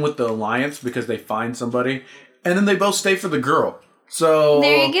thrown in with the Alliance because they find somebody, and then they both stay for the girl. So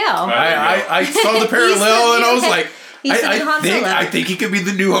there you go. I saw the parallel, and I was like, I think he could be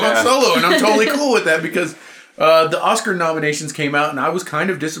the new Han Solo, and I'm totally cool with that because the Oscar nominations came out, and I was kind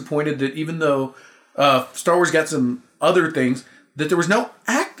of disappointed that even though Star Wars got some other things, that there was no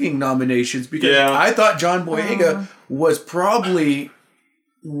acting nominations because I thought John Boyega was probably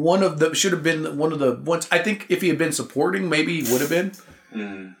should have been one of the ones. I think if he had been supporting, maybe he would have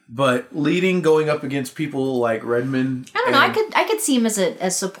been. But leading, going up against people like Redmond, I don't know. I could see him as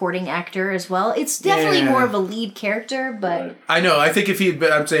a supporting actor as well. It's definitely more of a lead character, but I know. I think if he had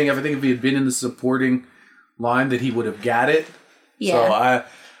been, I think if he had been in the supporting line, that he would have got it. Yeah. So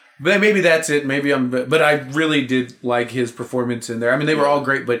but maybe that's it. But I really did like his performance in there. I mean, they were all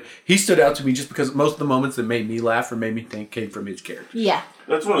great, but he stood out to me just because most of the moments that made me laugh or made me think came from his character. Yeah.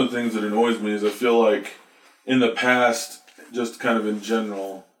 That's one of the things that annoys me is I feel like in the past, just kind of in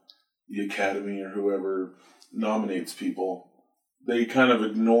general, the Academy or whoever nominates people, they kind of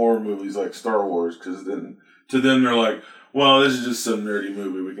ignore movies like Star Wars because then to them they're like, well, this is just some nerdy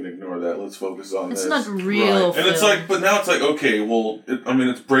movie. We can ignore that. Let's focus on this. It's not real. And it's like, but now it's like, okay, well,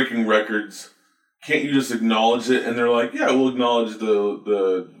 it's breaking records. Can't you just acknowledge it? And they're like, yeah, we'll acknowledge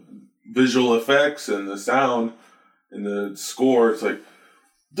the visual effects and the sound and the score. It's like,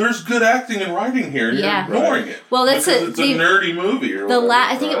 there's good acting and writing here, and you're ignoring it. Well, it's a nerdy movie. Or whatever,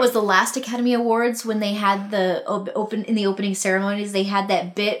 I think it was the last Academy Awards when they had the opening ceremonies. They had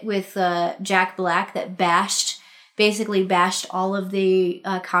that bit with Jack Black that basically bashed all of the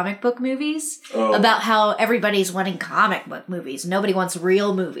comic book movies about how everybody's wanting comic book movies. Nobody wants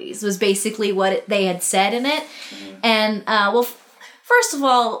real movies. Was basically what they had said in it. Mm-hmm. And first of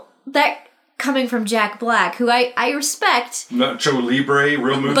all, that coming from Jack Black, who I respect. Nacho Libre,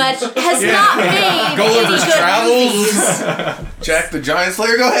 real movies. But has not made Gulliver's Travels. Movies. Jack the Giant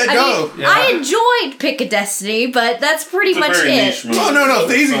Slayer, go ahead, go. I enjoyed Pick a Destiny, but that's pretty much it. Oh, no.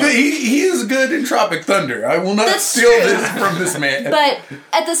 He is good in Tropic Thunder. I will not steal this from this man. But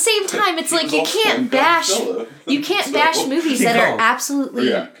at the same time, it's like you can't bash movies that are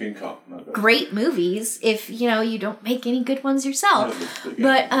absolutely great movies if, you don't make any good ones yourself.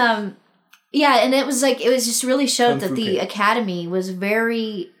 But, yeah, and it was just really showed that the Academy was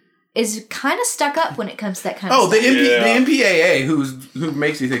very is kind of stuck up when it comes to that kind of stuff. The MPAA, who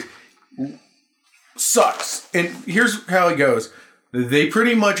makes these things, sucks. And here's how it goes. They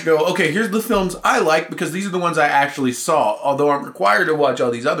pretty much go, okay, here's the films I like because these are the ones I actually saw. Although I'm required to watch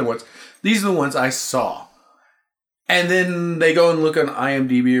all these other ones, these are the ones I saw. And then they go and look on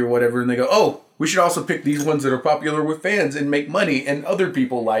IMDb or whatever, and they go, oh, we should also pick these ones that are popular with fans and make money and other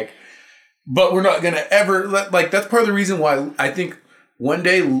people like. But we're not going to ever, that's part of the reason why I think one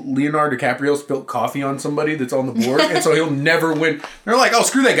day Leonardo DiCaprio spilled coffee on somebody that's on the board, and so he'll never win. They're like, oh,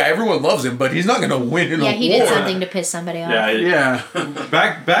 screw that guy. Everyone loves him, but he's not going to win in a war. Yeah, he did something to piss somebody off. Yeah.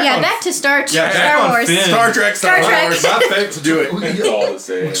 Back to Star Wars. Star Trek. Do it. It's all the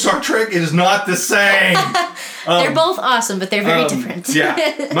same. Star Trek is not the same. They're both awesome, but they're very different.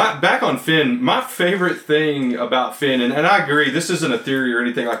 Back on Finn, my favorite thing about Finn, and I agree, this isn't a theory or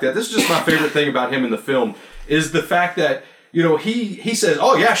anything like that. This is just my favorite thing about him in the film, is the fact that, you know, he says,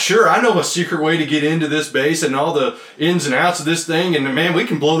 oh, yeah, sure, I know a secret way to get into this base and all the ins and outs of this thing, and man, we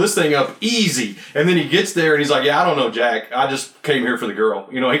can blow this thing up easy. And then he gets there and he's like, yeah, I don't know, Jack. I just came here for the girl.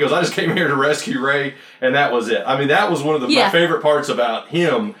 You know, he goes, I just came here to rescue Rey, and that was it. I mean, that was one of my favorite parts about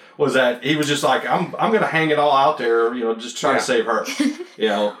him, was that he was just like, I'm going to hang it all out there, you know, just trying to save her. You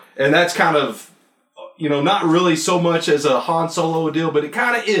know, and that's kind of, you know, not really so much as a Han Solo deal, but it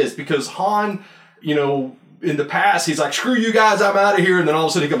kind of is, because Han, you know, in the past, he's like, screw you guys, I'm out of here. And then all of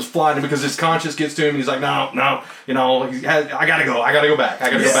a sudden he comes flying in because his conscience gets to him. And he's like, no, you know, I got to go back.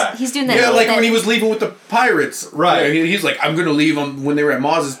 He's doing that. Yeah, like when he was leaving with the pirates. Right. You know, he's like, I'm going to leave them when they were at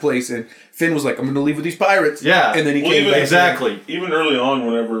Maz's place. And Finn was like, I'm going to leave with these pirates. Yeah. And then he came back. Exactly. Even early on,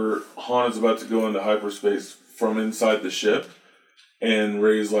 whenever Han is about to go into hyperspace from inside the ship, and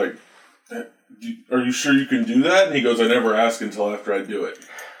Rey's like, are you sure you can do that? And he goes, I never ask until after I do it.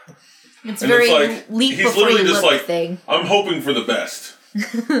 It's very like, leap he's before literally you just look like, thing. I'm hoping for the best.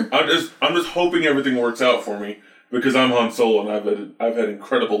 I'm just hoping everything works out for me, because I'm Han Solo and I've had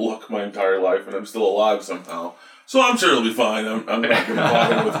incredible luck my entire life, and I'm still alive somehow. So I'm sure it'll be fine. I'm not going to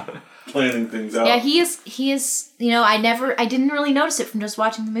bother with planning things out. Yeah, he is. You know, I didn't really notice it from just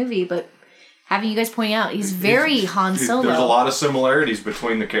watching the movie, but having you guys point out, he's very Han Solo. There's a lot of similarities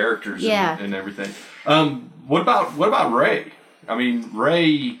between the characters and everything. What about Rey? I mean,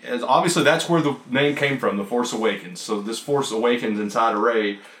 Rey is obviously, that's where the name came from, The Force Awakens. So this Force awakens inside of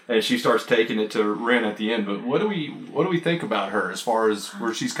Rey, and she starts taking it to Ren at the end. But what do we think about her as far as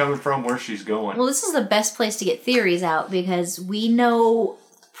where she's coming from, where she's going? Well, this is the best place to get theories out, because we know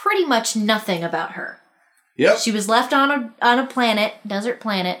pretty much nothing about her. Yep. She was left on a planet, desert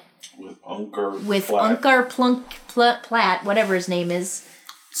planet, with Unkar Platt, whatever his name is,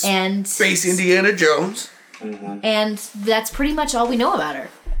 and Space Indiana Jones. Mm-hmm. And that's pretty much all we know about her.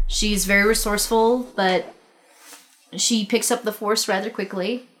 She's very resourceful, but she picks up the Force rather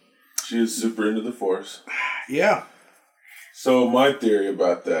quickly. She is super into the Force. Yeah. So my theory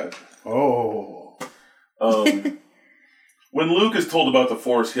about that. When Luke is told about the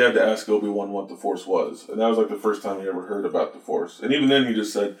Force, he had to ask Obi-Wan what the Force was. And that was like the first time he ever heard about the Force. And even then he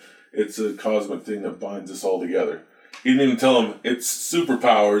just said, it's a cosmic thing that binds us all together. He didn't even tell him it's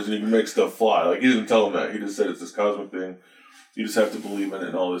superpowers and you can make stuff fly. Like, he didn't tell him that. He just said it's this cosmic thing. You just have to believe in it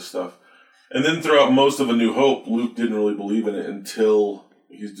and all this stuff. And then throughout most of A New Hope, Luke didn't really believe in it until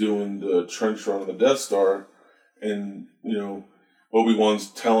he's doing the trench run on the Death Star. And, you know,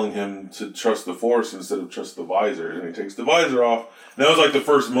 Obi-Wan's telling him to trust the Force instead of trust the visor. And he takes the visor off. And that was like the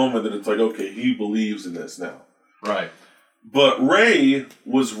first moment that it's like, okay, he believes in this now. Right. But Rey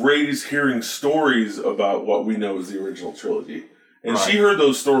was raised hearing stories about what we know as the original trilogy. And she heard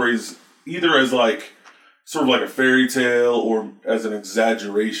those stories either as like, sort of like a fairy tale or as an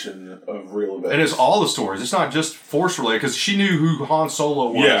exaggeration of real events. And it's all the stories. It's not just Force related, because she knew who Han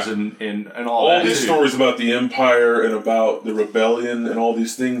Solo was and all that. All these stories about the Empire and about the rebellion and all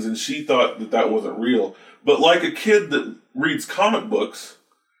these things, and she thought that wasn't real. But like a kid that reads comic books,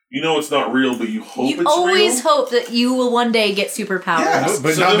 you know it's not real, but you hope it's real. You always hope that you will one day get superpowers. Yeah,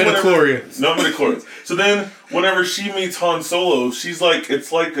 but not midichlorians. Not midichlorians. So then, whenever she meets Han Solo, she's like,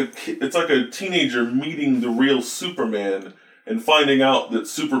 it's like a teenager meeting the real Superman and finding out that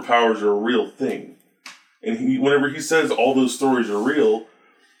superpowers are a real thing. And whenever he says all those stories are real,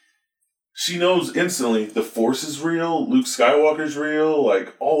 she knows instantly the Force is real, Luke Skywalker's real,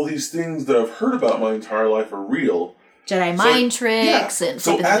 like all these things that I've heard about my entire life are real. Jedi mind tricks and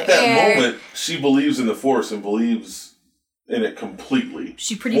so at that moment, she believes in the Force and believes in it completely.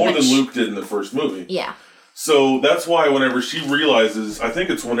 She pretty more much than Luke did in the first movie. Yeah. So that's why whenever she realizes, I think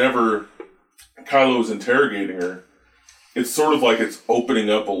it's whenever Kylo is interrogating her, it's sort of like it's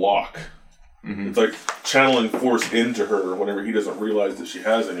opening up a lock. Mm-hmm. It's like channeling force into her whenever he doesn't realize that she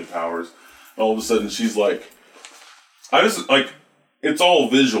has any powers. All of a sudden, she's like, it's all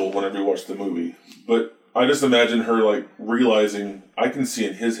visual whenever you watch the movie, but I just imagine her like realizing I can see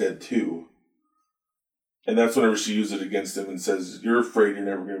in his head too. And that's whenever she uses it against him and says, "You're afraid you're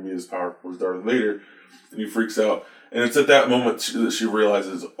never going to be as powerful as Darth Vader." And he freaks out. And it's at that moment that she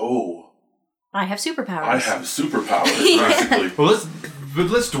realizes, oh, I have superpowers. I have superpowers, basically. Well,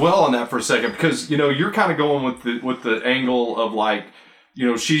 let's dwell on that for a second, because you're kind of going with the angle of like,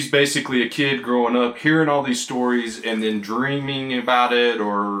 she's basically a kid growing up, hearing all these stories, and then dreaming about it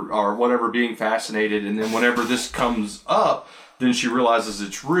or whatever, being fascinated, and then whenever this comes up, then she realizes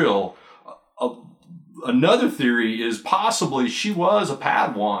it's real. Another theory is possibly she was a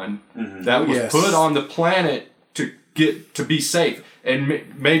Padawan that was put on the planet to be safe.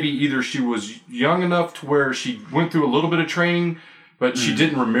 And maybe either she was young enough to where she went through a little bit of training, but she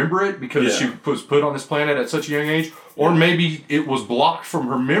didn't remember it because she was put on this planet at such a young age. Or maybe it was blocked from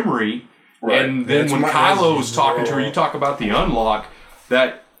her memory. Right. And then when Kylo was talking to her, you talk about the unlock,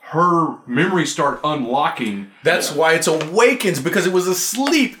 that her memories start unlocking. That's why it's awakens, because it was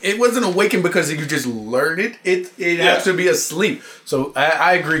asleep. It wasn't awakened because you just learned it. It has to be asleep. So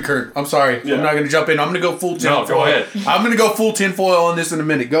I agree, Kurt. I'm sorry. Yeah. I'm not going to jump in. I'm going to go full tinfoil. No, go ahead. I'm going to go full tinfoil on this in a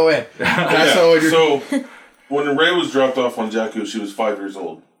minute. Go ahead. So when Rey was dropped off on Jakku, she was 5 years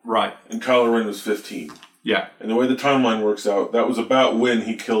old. Right. And Kylo Ren was 15. Yeah. And the way the timeline works out, that was about when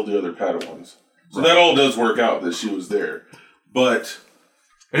he killed the other Padawans. So that all does work out that she was there. But...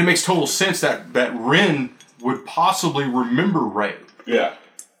 And it makes total sense that Ren would possibly remember Rey. Yeah.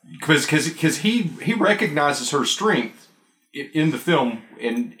 Because he recognizes her strength in the film,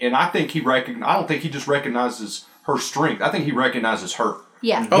 and I think I don't think he just recognizes her strength. I think he recognizes her.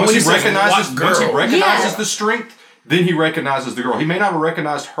 Yeah. Once he recognizes the strength, then he recognizes the girl. He may not have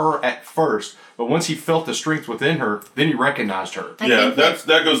recognized her at first, but once he felt the strength within her, then he recognized her.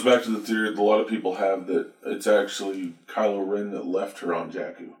 That goes back to the theory that a lot of people have that it's actually Kylo Ren that left her on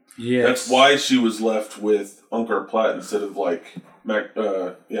Jakku. Yes. That's why she was left with Unkar Platt instead of like Max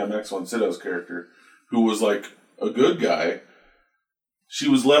von Sydow's character, who was like a good guy. She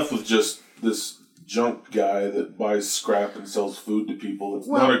was left with just this junk guy that buys scrap and sells food to people. That's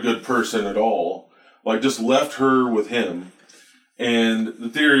not a good person at all. Like, just left her with him. And the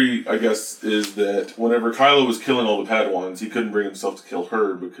theory, I guess, is that whenever Kylo was killing all the Padawans, he couldn't bring himself to kill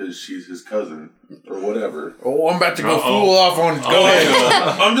her because she's his cousin or whatever. Oh, I'm about to go full off on... Go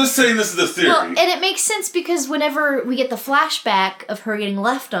ahead. I'm just saying this is the theory. Well, and it makes sense because whenever we get the flashback of her getting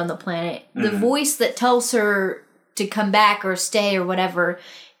left on the planet, the voice that tells her to come back or stay or whatever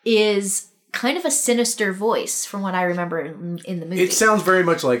is kind of a sinister voice from what I remember in the movie. It sounds very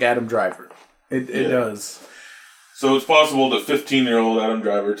much like Adam Driver. It does. So it's possible that 15-year-old Adam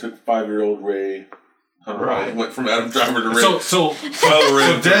Driver took 5-year-old Rey. Right. Went from Adam Driver to Rey. So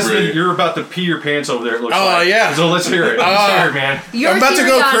Desmond, you're about to pee your pants over there, it looks like. Oh, yeah. So let's hear it. Let's hear it, man. Your I'm about to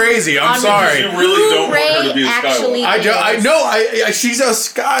go crazy. I'm sorry. You really don't want her to be a Skywalker. I know. She's a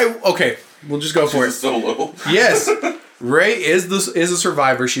Sky... Okay, we'll just go for it. Solo. Yes. Rey is a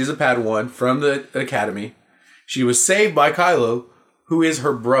survivor. She's a Padawan from the Academy. She was saved by Kylo, who is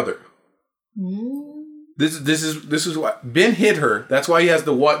her brother. This is what Ben hit her. That's why he has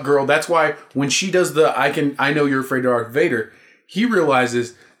the what girl. That's why when she does the I know you're afraid of Darth Vader, he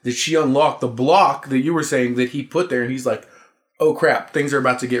realizes that she unlocked the block that you were saying that he put there, and he's like, oh crap, things are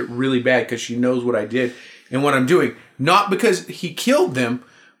about to get really bad because she knows what I did and what I'm doing. Not because he killed them,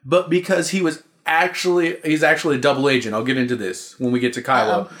 but because he's actually a double agent. I'll get into this when we get to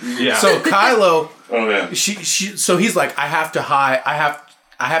Kylo. Yeah. So Kylo, oh yeah. So he's like, I have to hide.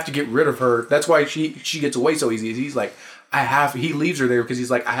 I have to get rid of her. That's why she gets away so easy. He's like, he leaves her there because he's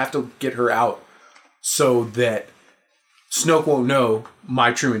like, I have to get her out so that Snoke won't know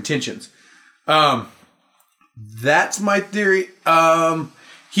my true intentions. That's my theory.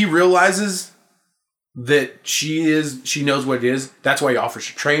 He realizes that she knows what it is. That's why he offers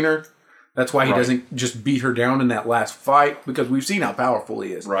to train her. That's why he doesn't just beat her down in that last fight, because we've seen how powerful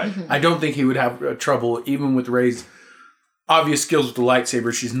he is. Right. I don't think he would have trouble, even with Rey's obvious skills with the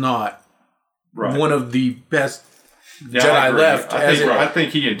lightsaber. She's not one of the best Jedi left. I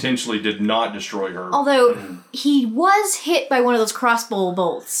think he intentionally did not destroy her. Although he was hit by one of those crossbow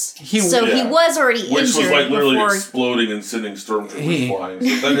bolts, he was already injured. Which was like literally exploding and sending stormtroopers flying.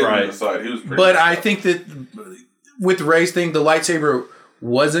 So that didn't decide. He was pretty I think that with Rey's thing, the lightsaber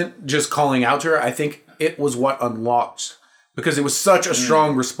wasn't just calling out to her. I think it was what unlocked, because it was such a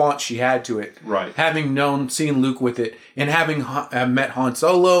strong response she had to it. Right. Having seen Luke with it, and having met Han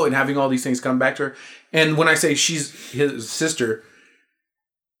Solo, and having all these things come back to her. And when I say she's his sister,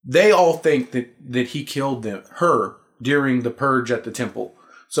 they all think that he killed her during the purge at the temple.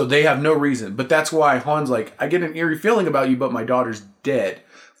 So they have no reason. But that's why Han's like, I get an eerie feeling about you, but my daughter's dead.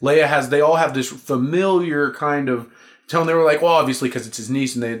 They all have this familiar kind of tone. They were like, well, obviously because it's his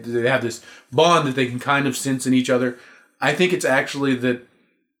niece and they have this bond that they can kind of sense in each other. I think it's actually that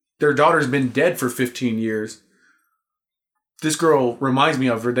their daughter's been dead for 15 years. This girl reminds me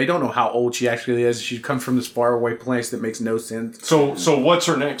of her. They don't know how old she actually is. She comes from this faraway place that makes no sense. So what's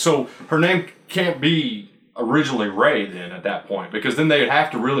her name? So her name can't be originally Rey then at that point, because then they'd have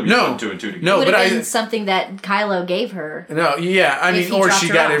to really be putting two and two together. No, would have been something that Kylo gave her. No, yeah, I mean, or she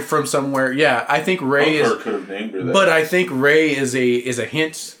got it from somewhere. Yeah, I think Rey is. Could have named her that. But I think Rey is a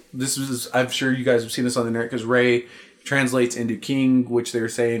hint. This is, I'm sure you guys have seen this on the internet, because Rey translates into king, which they're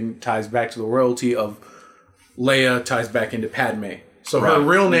saying ties back to the royalty of Leia, ties back into Padme. So her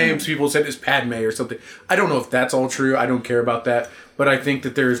real name, people said, is Padme or something. I don't know if that's all true. I don't care about that. But I think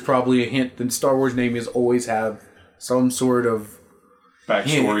that there's probably a hint that Star Wars names always have some sort of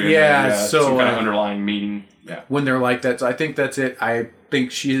backstory. Yeah, so some kind of underlying meaning. Yeah, when they're like that. So I think that's it. I think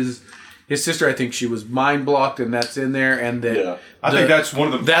she is his sister. I think she was mind blocked, and that's in there. And that I think that's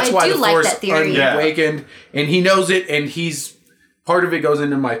one of the. That's why the Force unawakened, and he knows it. And he's part of it goes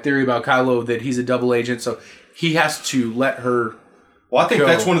into my theory about Kylo that he's a double agent. So he has to let her. Well, I think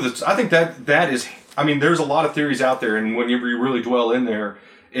that's one of the. I think that is. I mean, there's a lot of theories out there, and whenever you really dwell in there,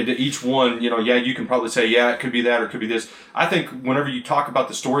 into each one, you can probably say, it could be that or it could be this. I think whenever you talk about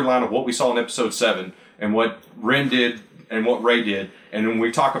the storyline of what we saw in Episode 7 and what Ren did and what Rey did, and when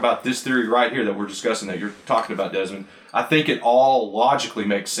we talk about this theory right here that we're discussing that you're talking about, Desmond, I think it all logically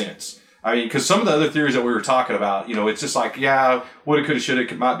makes sense. I mean, because some of the other theories that we were talking about, it's just like, woulda, coulda,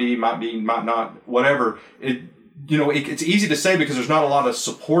 shoulda, might be, might not, whatever. It's easy to say because there's not a lot of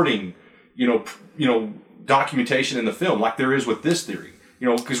supporting, documentation in the film like there is with this theory.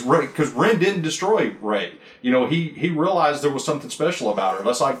 Because Ren didn't destroy Rey. He realized there was something special about her.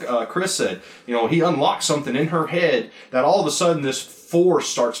 That's like Chris said. He unlocked something in her head that all of a sudden this force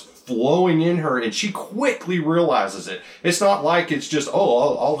starts flowing in her, and she quickly realizes it. It's not like it's just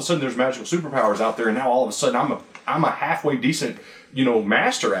all of a sudden there's magical superpowers out there, and now all of a sudden I'm a halfway decent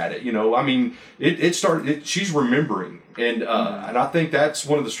master at it. I mean it started. She's remembering, and I think that's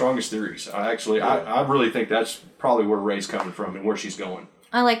one of the strongest theories. I really think that's probably where Rey's coming from and where she's going.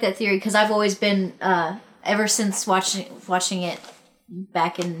 I like that theory because I've always been ever since watching it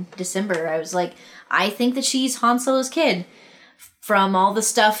back in December. I was like, I think that she's Han Solo's kid. From all the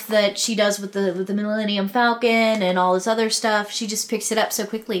stuff that she does with the Millennium Falcon and all this other stuff, she just picks it up so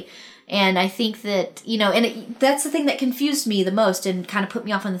quickly. And I think that, that's the thing that confused me the most and kind of put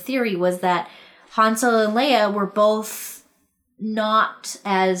me off on the theory was that Han Solo and Leia were both not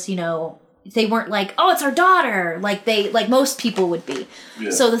as, they weren't like, oh, it's our daughter, like most people would be.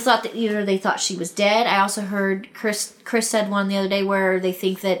 Yeah. So the thought that either they thought she was dead. I also heard Chris said one the other day where they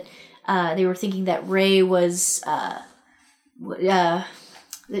think that they were thinking that Rey was that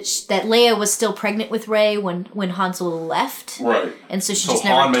Leia was still pregnant with Rey when Han Solo left, right? And so she so just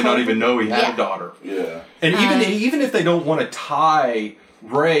Han never may not even know he had a daughter. Yeah, and even if they don't want to tie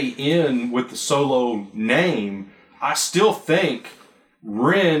Rey in with the Solo name, I still think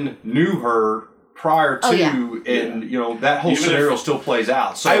Ren knew her prior to, that whole scenario still plays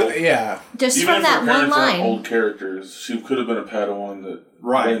out. So just even from that one line, old characters, she could have been a Padawan that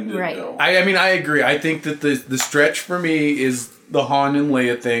Ren didn't know. I mean, I agree. I think that the stretch for me is the Han and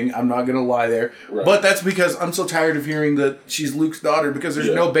Leia thing. I'm not gonna lie there, but that's because I'm so tired of hearing that she's Luke's daughter because there's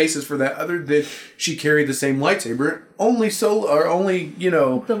no basis for that other than she carried the same lightsaber. Only the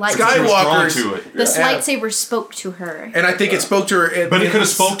Skywalkers. This lightsaber spoke to her, and I think it spoke to her. But it could have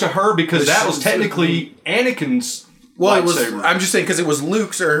spoke to her because that was technically Anakin's. Well, it was. I'm just saying because it was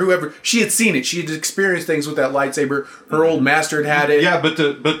Luke's or whoever. She had seen it. She had experienced things with that lightsaber. Her old master had it. Yeah, but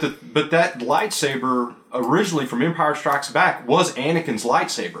that lightsaber originally from Empire Strikes Back was Anakin's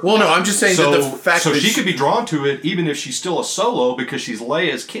lightsaber. Well, no, I'm just saying that the fact that she could be drawn to it even if she's still a Solo because she's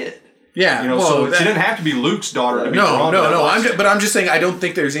Leia's kid. Yeah, so she didn't have to be Luke's daughter to be drawn to that lightsaber. But I'm just saying I don't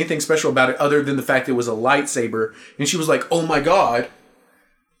think there's anything special about it other than the fact it was a lightsaber, and she was like, "Oh my god."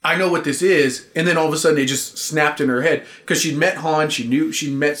 I know what this is, and then all of a sudden it just snapped in her head because she'd met Han. Seen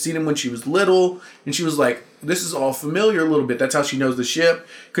him when she was little, and she was like, "This is all familiar a little bit." That's how she knows the ship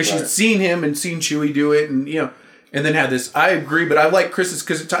because she'd seen him and seen Chewie do it, and and then had this. I agree, but I like Chris's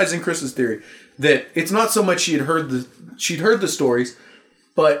because it ties in Chris's theory that it's not so much she'd heard the stories,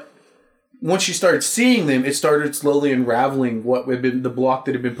 but once she started seeing them, it started slowly unraveling what had been the block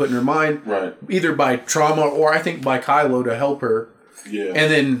that had been put in her mind, either by trauma or I think by Kylo to help her. Yeah.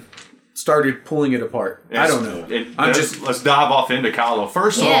 And then started pulling it apart. I don't know. Let's dive off into Kylo.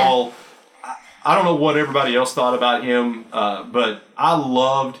 First of all, I don't know what everybody else thought about him, but I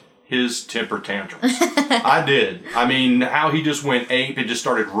loved his temper tantrums. I did. I mean, how he just went ape and just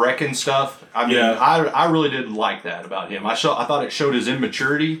started wrecking stuff. I mean, I really did like that about him. I thought it showed his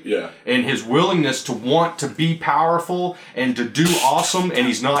immaturity and his willingness to want to be powerful and to do awesome, and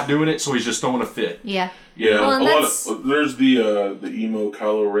he's not doing it, so he's just throwing a fit. Yeah. Yeah, well, there's the emo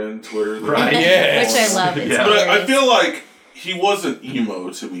Kylo Ren Twitter. Right. Which I love. It's But I feel like he wasn't emo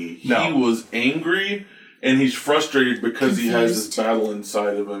to me. No. He was angry. And he's frustrated because he has this battle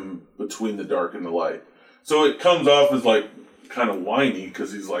inside of him between the dark and the light. So it comes off as like kind of whiny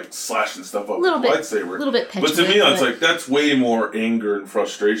because he's like slashing stuff up with a lightsaber. A little bit petulant. But to me, it's like that's way more anger and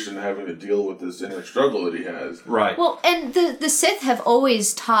frustration having to deal with this inner struggle that he has. Right. Well, and the Sith have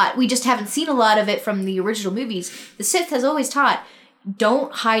always taught, we just haven't seen a lot of it from the original movies. The Sith has always taught,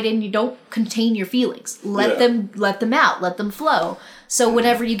 don't hide in, you don't contain your feelings. Let them out, let them flow. So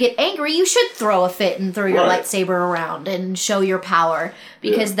whenever you get angry, you should throw a fit and throw your lightsaber around and show your power.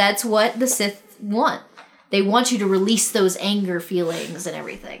 Because that's what the Sith want. They want you to release those anger feelings and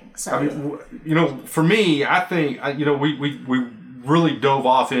everything. So, I mean, for me, I think, we really dove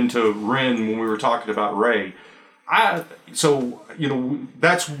off into Ren when we were talking about Rey. That's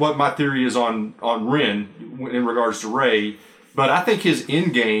what my theory is on Ren in regards to Rey. But I think his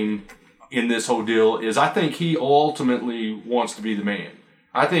end game in this whole deal is I think he ultimately wants to be the man.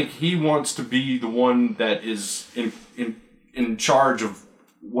 I think he wants to be the one that is in charge of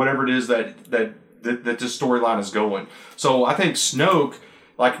whatever it is that this storyline is going. So I think Snoke,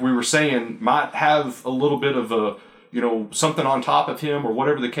 like we were saying, might have a little bit of a, something on top of him or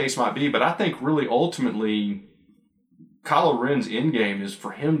whatever the case might be. But I think really ultimately Kylo Ren's end game is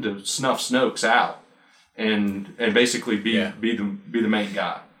for him to snuff Snoke's out and basically be the main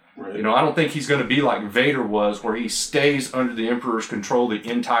guy. Right. I don't think he's going to be like Vader was, where he stays under the Emperor's control the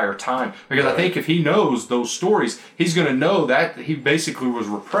entire time. Because I think if he knows those stories, he's going to know that he basically was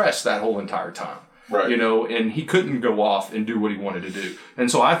repressed that whole entire time. Right. And he couldn't go off and do what he wanted to do. And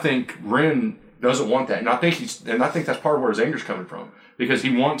so I think Ren doesn't want that. And I think that's part of where his anger's coming from. Because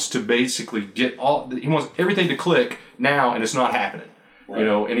he wants to basically he wants everything to click now, and it's not happening. Right.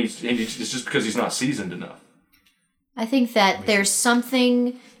 And it's just because he's not seasoned enough. I think that there's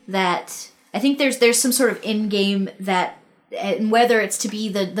something that I think there's some sort of end game that, and whether it's to be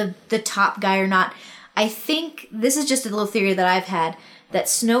the top guy or not, I think this is just a little theory that I've had, that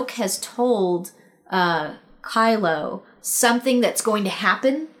Snoke has told Kylo something that's going to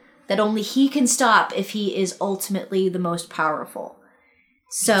happen that only he can stop if he is ultimately the most powerful.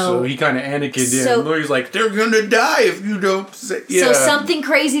 So he kind of Anakin'd him. He's like, they're going to die if you don't say... Yeah. So something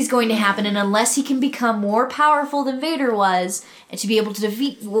crazy is going to happen, and unless he can become more powerful than Vader was, and to be able to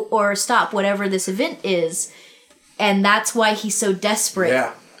defeat or stop whatever this event is, and that's why he's so desperate.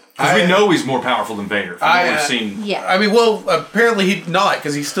 Yeah. Because we know he's more powerful than Vader. Yeah. I mean, well, apparently he's not,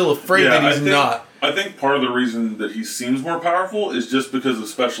 because he's still afraid that he's not. I think part of the reason that he seems more powerful is just because of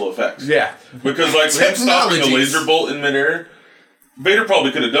special effects. Yeah. Because, like, him stopping a laser bolt in midair... Vader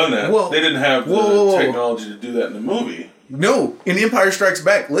probably could have done that. Well, they didn't have the technology to do that in the movie. No, in Empire Strikes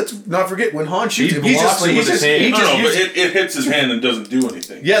Back, let's not forget when Han shoots him. It hits his hand and doesn't do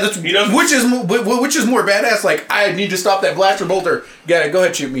anything. Yeah, which is more badass. Like, I need to stop that blaster bolter. Go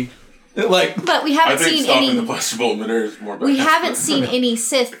ahead, shoot me. But we haven't seen any. The blaster bolt in midair is more badass. We haven't seen any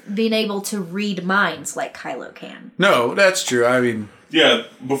Sith being able to read minds like Kylo can. No, that's true. I mean,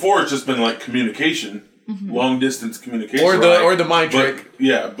 before it's just been like communication. Mm-hmm. Long distance communication, or the mind trick,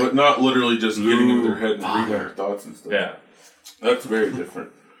 but not literally just getting into their head and reading their thoughts and stuff. Yeah, that's very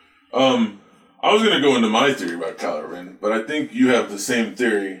different. I was going to go into my theory about Kylo Ren, but I think you have the same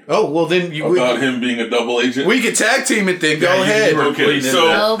theory. Oh well, then about him being a double agent. We could tag team it then. Go ahead. Okay, so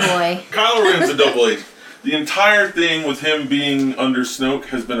oh boy, Kylo Ren's a double agent. The entire thing with him being under Snoke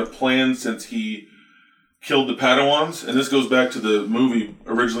has been a plan since he killed the Padawans, and this goes back to the movie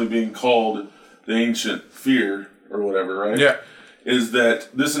originally being called The Ancient Fear, or whatever, right? Yeah. Is that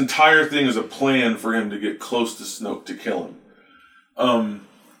this entire thing is a plan for him to get close to Snoke to kill him.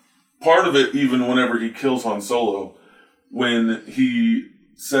 Part of it, even whenever he kills Han Solo, when he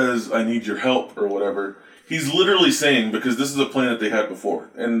says, I need your help, or whatever, he's literally saying, because this is a plan that they had before,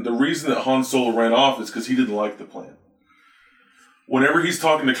 and the reason that Han Solo ran off is because he didn't like the plan. Whenever he's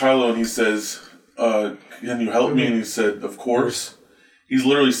talking to Kylo and he says, can you help me? And he said, of course. He's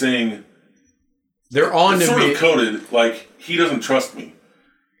literally saying... They're on it's to sort me. of coded, like, he doesn't trust me.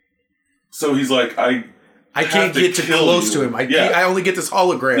 So he's like, I can't get too close to him. I only get this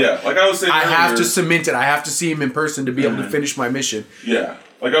hologram. Yeah, like I was saying I earlier, have to cement it. I have to see him in person to be able to finish my mission. Yeah.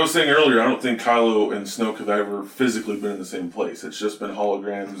 like I was saying earlier, I don't think Kylo and Snoke have ever physically been in the same place. It's just been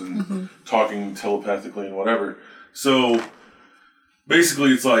holograms and talking telepathically and whatever. So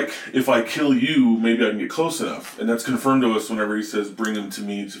basically, it's like, if I kill you, maybe I can get close enough. And that's confirmed to us whenever he says, bring him to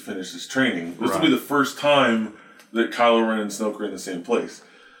me to finish his training. This will be the first time that Kylo Ren and Snoke are in the same place.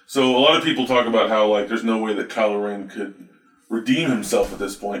 So a lot of people talk about how, like, there's no way that Kylo Ren could redeem himself at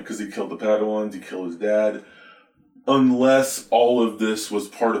this point because he killed the Padawans, he killed his dad, unless all of this was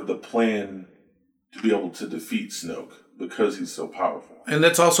part of the plan to be able to defeat Snoke because he's so powerful. And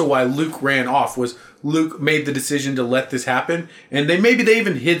that's also why Luke ran off, was Luke made the decision to let this happen. And maybe they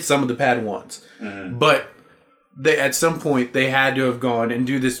even hid some of the Padawans. But at some point, they had to have gone and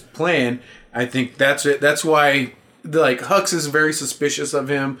do this plan. I think that's it. That's why, like, Hux is very suspicious of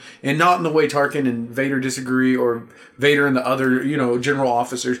him. And not in the way Tarkin and Vader disagree, or Vader and the other, general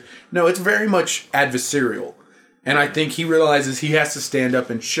officers. No, it's very much adversarial. And I think he realizes he has to stand up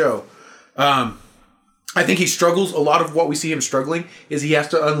and show. I think he struggles. A lot of what we see him struggling is he has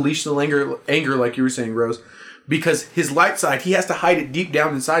to unleash the anger, like you were saying, Rose. Because his light side, he has to hide it deep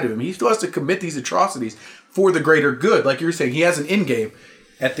down inside of him. He still has to commit these atrocities for the greater good. Like you were saying, he has an end game.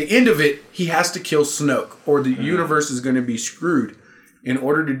 At the end of it, he has to kill Snoke, or the universe is going to be screwed. In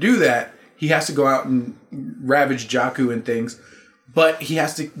order to do that, he has to go out and ravage Jakku and things. But he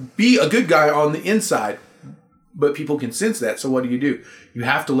has to be a good guy on the inside. But people can sense that. So what do? You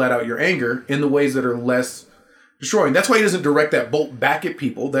have to let out your anger in the ways that are less destroying. That's why he doesn't direct that bolt back at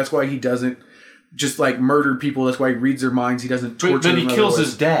people. That's why he doesn't just like murder people. That's why he reads their minds. He doesn't torture them. But he kills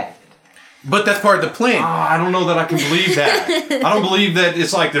his dad. But that's part of the plan. I don't know that I can believe that. I don't believe that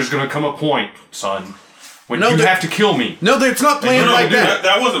it's like there's going to come a point, son, when you have to kill me. No, it's not planned like that.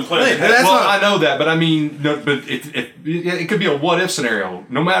 That wasn't planned. I know that, but I mean, but it could be a what if scenario.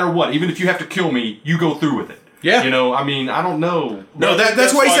 No matter what, even if you have to kill me, you go through with it. Yeah. I mean, I don't know. No,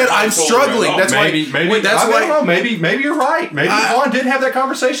 that's why he said, I'm struggling. That's maybe, why. That's why. I don't know. Maybe you're right. Maybe Han did have that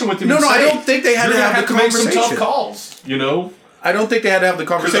conversation with him. No, I don't think they had to have the conversation. Make some tough calls, I don't think they had to have the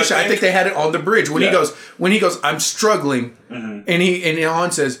conversation. I think they had it on the bridge. When he goes, I'm struggling, and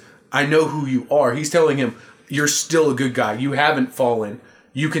Han says, I know who you are. He's telling him, you're still a good guy. You haven't fallen.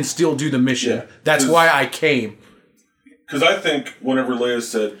 You can still do the mission. Yeah. That's why I came. Because I think whenever Leia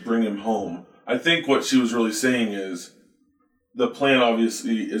said, bring him home, I think what she was really saying is the plan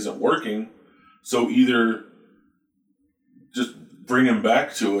obviously isn't working, so either just bring him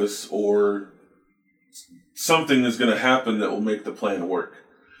back to us or something is going to happen that will make the plan work.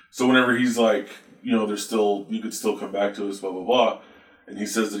 So whenever he's like, you could still come back to us, blah, blah, blah, and he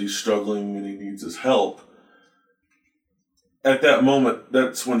says that he's struggling and he needs his help, at that moment,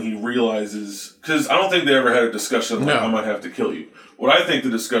 that's when he realizes, because I don't think they ever had a discussion like, I might have to kill you. What I think the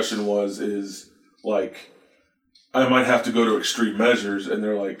discussion is, like, I might have to go to extreme measures, and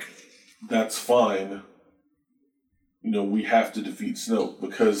they're like, that's fine. We have to defeat Snoke,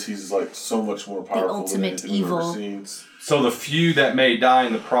 because he's, like, so much more powerful than anything we've ever seen. So the few that may die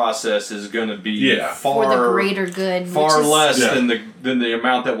in the process is going to be far... For the greater good. Far less than the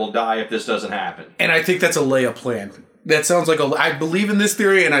amount that will die if this doesn't happen. And I think that's a Leia plan. That sounds like I believe in this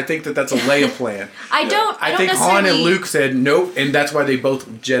theory, and I think that's a Leia plan. I think Han and Luke said nope, and that's why they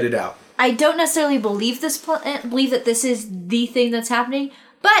both jetted out. I don't necessarily believe that this is the thing that's happening,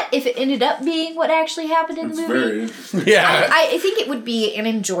 but if it ended up being what actually happened in the movie, very interesting. Yeah, I think it would be an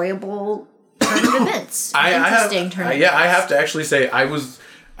enjoyable turn of events. I have to actually say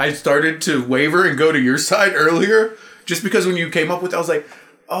I started to waver and go to your side earlier, just because when you came up with it, I was like,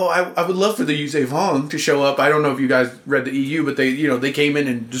 oh, I would love for the VII to show up. I don't know if you guys read the EU, but they came in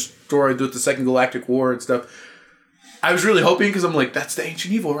and destroyed with the Second Galactic War and stuff. I was really hoping, because I'm like, that's the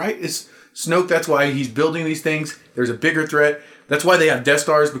ancient evil, right? It's Snoke. That's why he's building these things. There's a bigger threat. That's why they have Death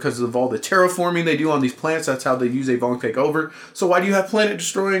Stars, because of all the terraforming they do on these planets. That's how the VII take over. So why do you have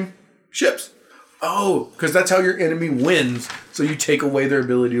planet-destroying ships? Oh, because that's how your enemy wins. So you take away their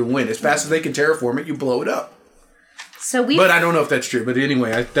ability to win. As fast as they can terraform it, you blow it up. But I don't know if that's true. But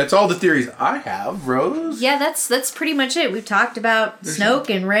anyway, that's all the theories I have, Rose. Yeah, that's pretty much it. We've talked about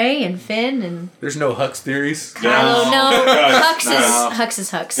Snoke and Rey and Finn and... There's no Hux theories? Kylo, no. Hux is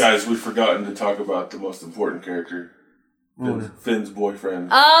Hux. Guys, we've forgotten to talk about the most important character. Finn's boyfriend.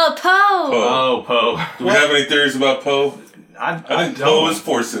 Oh, Poe! Poe. Do we have any theories about Poe? I think Poe is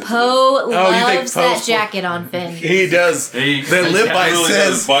force sensitive. Poe loves that jacket on Finn. He does. That lip bite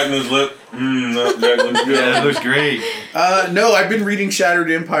says... biting his lip. That looks good. Yeah, it looks great. No, I've been reading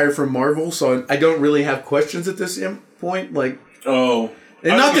Shattered Empire from Marvel, so I don't really have questions at this point.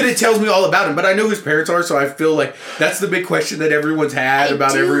 And not that it tells me all about him, but I know who his parents are, so I feel like that's the big question that everyone's had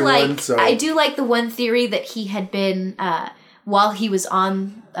about everyone. I do like the one theory that he had been... while he was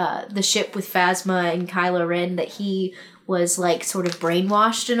on the ship with Phasma and Kylo Ren, that he was like sort of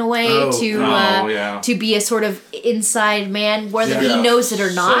brainwashed in a way to be a sort of inside man, whether he knows it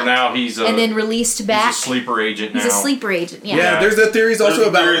or not. So now and then released back. He's a sleeper agent now. He's a sleeper agent. Yeah. Yeah. There's that theory also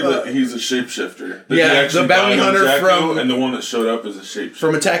about that he's a shapeshifter. The bounty hunter from and the one that showed up is a shapeshifter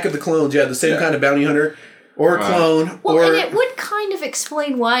from Attack of the Clones. Yeah, the same kind of bounty hunter or clone. Well, and it would kind of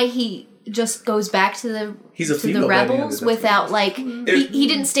explain why he just goes back to the rebels without like he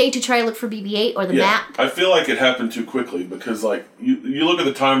didn't stay to try to look for BB-8 or the map. I feel like it happened too quickly because like you look at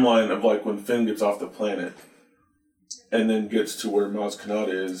the timeline of like when Finn gets off the planet and then gets to where Maz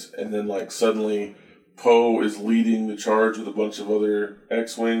Kanata is, and then like suddenly Poe is leading the charge with a bunch of other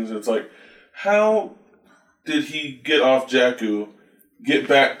X-wings, and it's like, how did he get off Jakku, get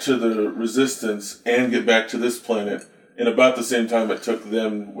back to the Resistance, and get back to this planet in about the same time it took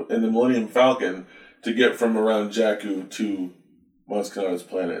them in the Millennium Falcon to get from around Jakku to Maz Kanata's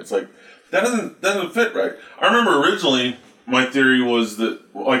planet? It's like, that doesn't fit right. I remember originally my theory was that,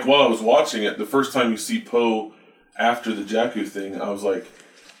 like, while I was watching it, the first time you see Poe after the Jakku thing, I was like,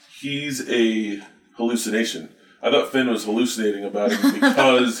 he's a hallucination. I thought Finn was hallucinating about him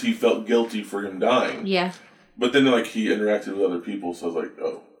because he felt guilty for him dying. Yeah. But then, like, he interacted with other people, so I was like,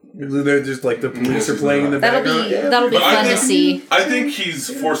 oh. They're just like the police are playing in the background. That'll be fun to see. I think he's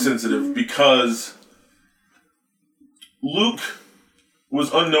force sensitive because Luke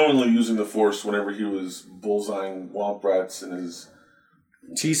was unknowingly using the Force whenever he was bullseyeing Womp Rats in his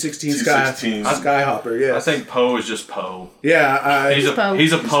T-16 Skyhopper. Yeah, I think Poe is just Poe. Yeah, he's a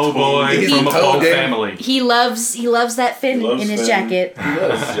Poe boy from a Poe family. He loves that Finn in his jacket. He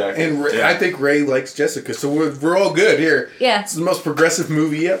loves his jacket. And I think Ray likes Jessica, so we're all good here. Yeah, it's the most progressive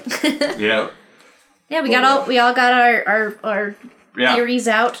movie yet. Yeah. Yeah, we all got our theories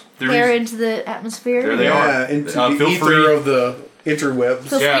out there into the atmosphere. There they are. Into the ether of the interwebs.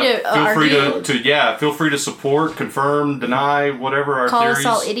 Feel free to support, confirm, deny, whatever our call theories.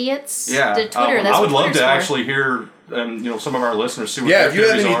 Call us all idiots. Yeah, to Twitter. I would love to actually hear some of our listeners see what their if you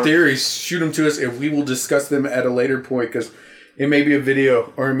have any are. theories, shoot them to us, and we will discuss them at a later point because it may be a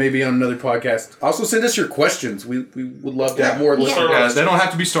video or it may be on another podcast. Also, send us your questions. We would love to have more listeners. Yeah, they don't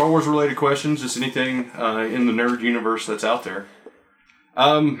have to be Star Wars related questions. Just anything in the nerd universe that's out there.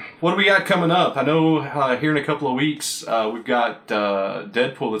 What do we got coming up? I know here in a couple of weeks we've got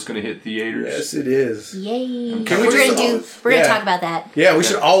Deadpool that's going to hit theaters. Yes, it is. Yay! We're gonna talk about that. Yeah, we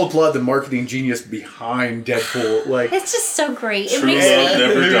should all applaud the marketing genius behind Deadpool. Like, it's just so great. True love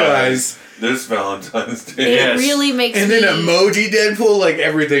never dies. This Valentine's Day. It really makes and me... then emoji Deadpool, like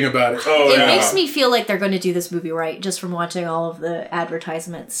everything about it. It makes me feel like they're going to do this movie right just from watching all of the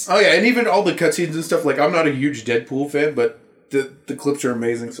advertisements. Oh yeah, and even all the cutscenes and stuff. Like, I'm not a huge Deadpool fan, but the clips are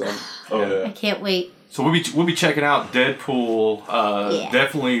amazing. So I can't wait. So we'll be checking out Deadpool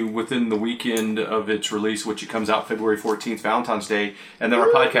definitely within the weekend of its release, which it comes out February 14th, Valentine's Day, and then our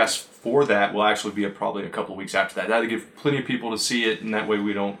podcast for that will actually be probably a couple of weeks after that. That'll give plenty of people to see it, and that way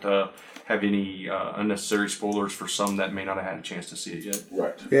we don't have any unnecessary spoilers for some that may not have had a chance to see it yet.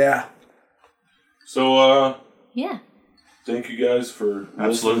 Right. Yeah. So yeah. Thank you guys for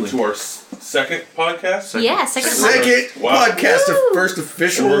listening to our second podcast. Second podcast, first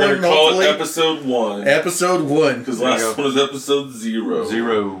official one. We're going to call it episode 1. Episode 1. Because last one was episode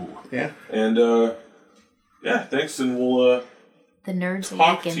 0. Yeah. And, thanks, and we'll the nerds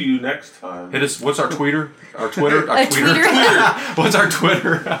talk to you next time. Hit us. What's our Twitter? Our Twitter? What's our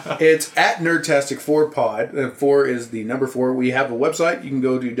Twitter? It's at Nerdtastic4pod. 4 is the number 4. We have a website. You can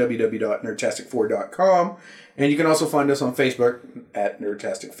go to www.nerdtastic4.com. And you can also find us on Facebook at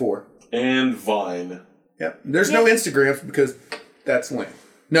Nerdtastic4. And Vine. Yep. There's no Instagram because that's lame.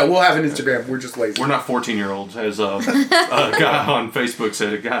 No, we'll have an Instagram. We're just lazy. We're not 14-year-olds, as a guy on Facebook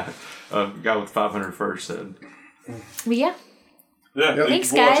said. A guy with 500 first said. Yeah. Yeah.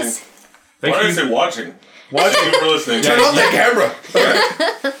 Thanks, guys. Why did I say watching? Watching for listening. Turn on that camera.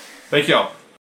 Thank y'all.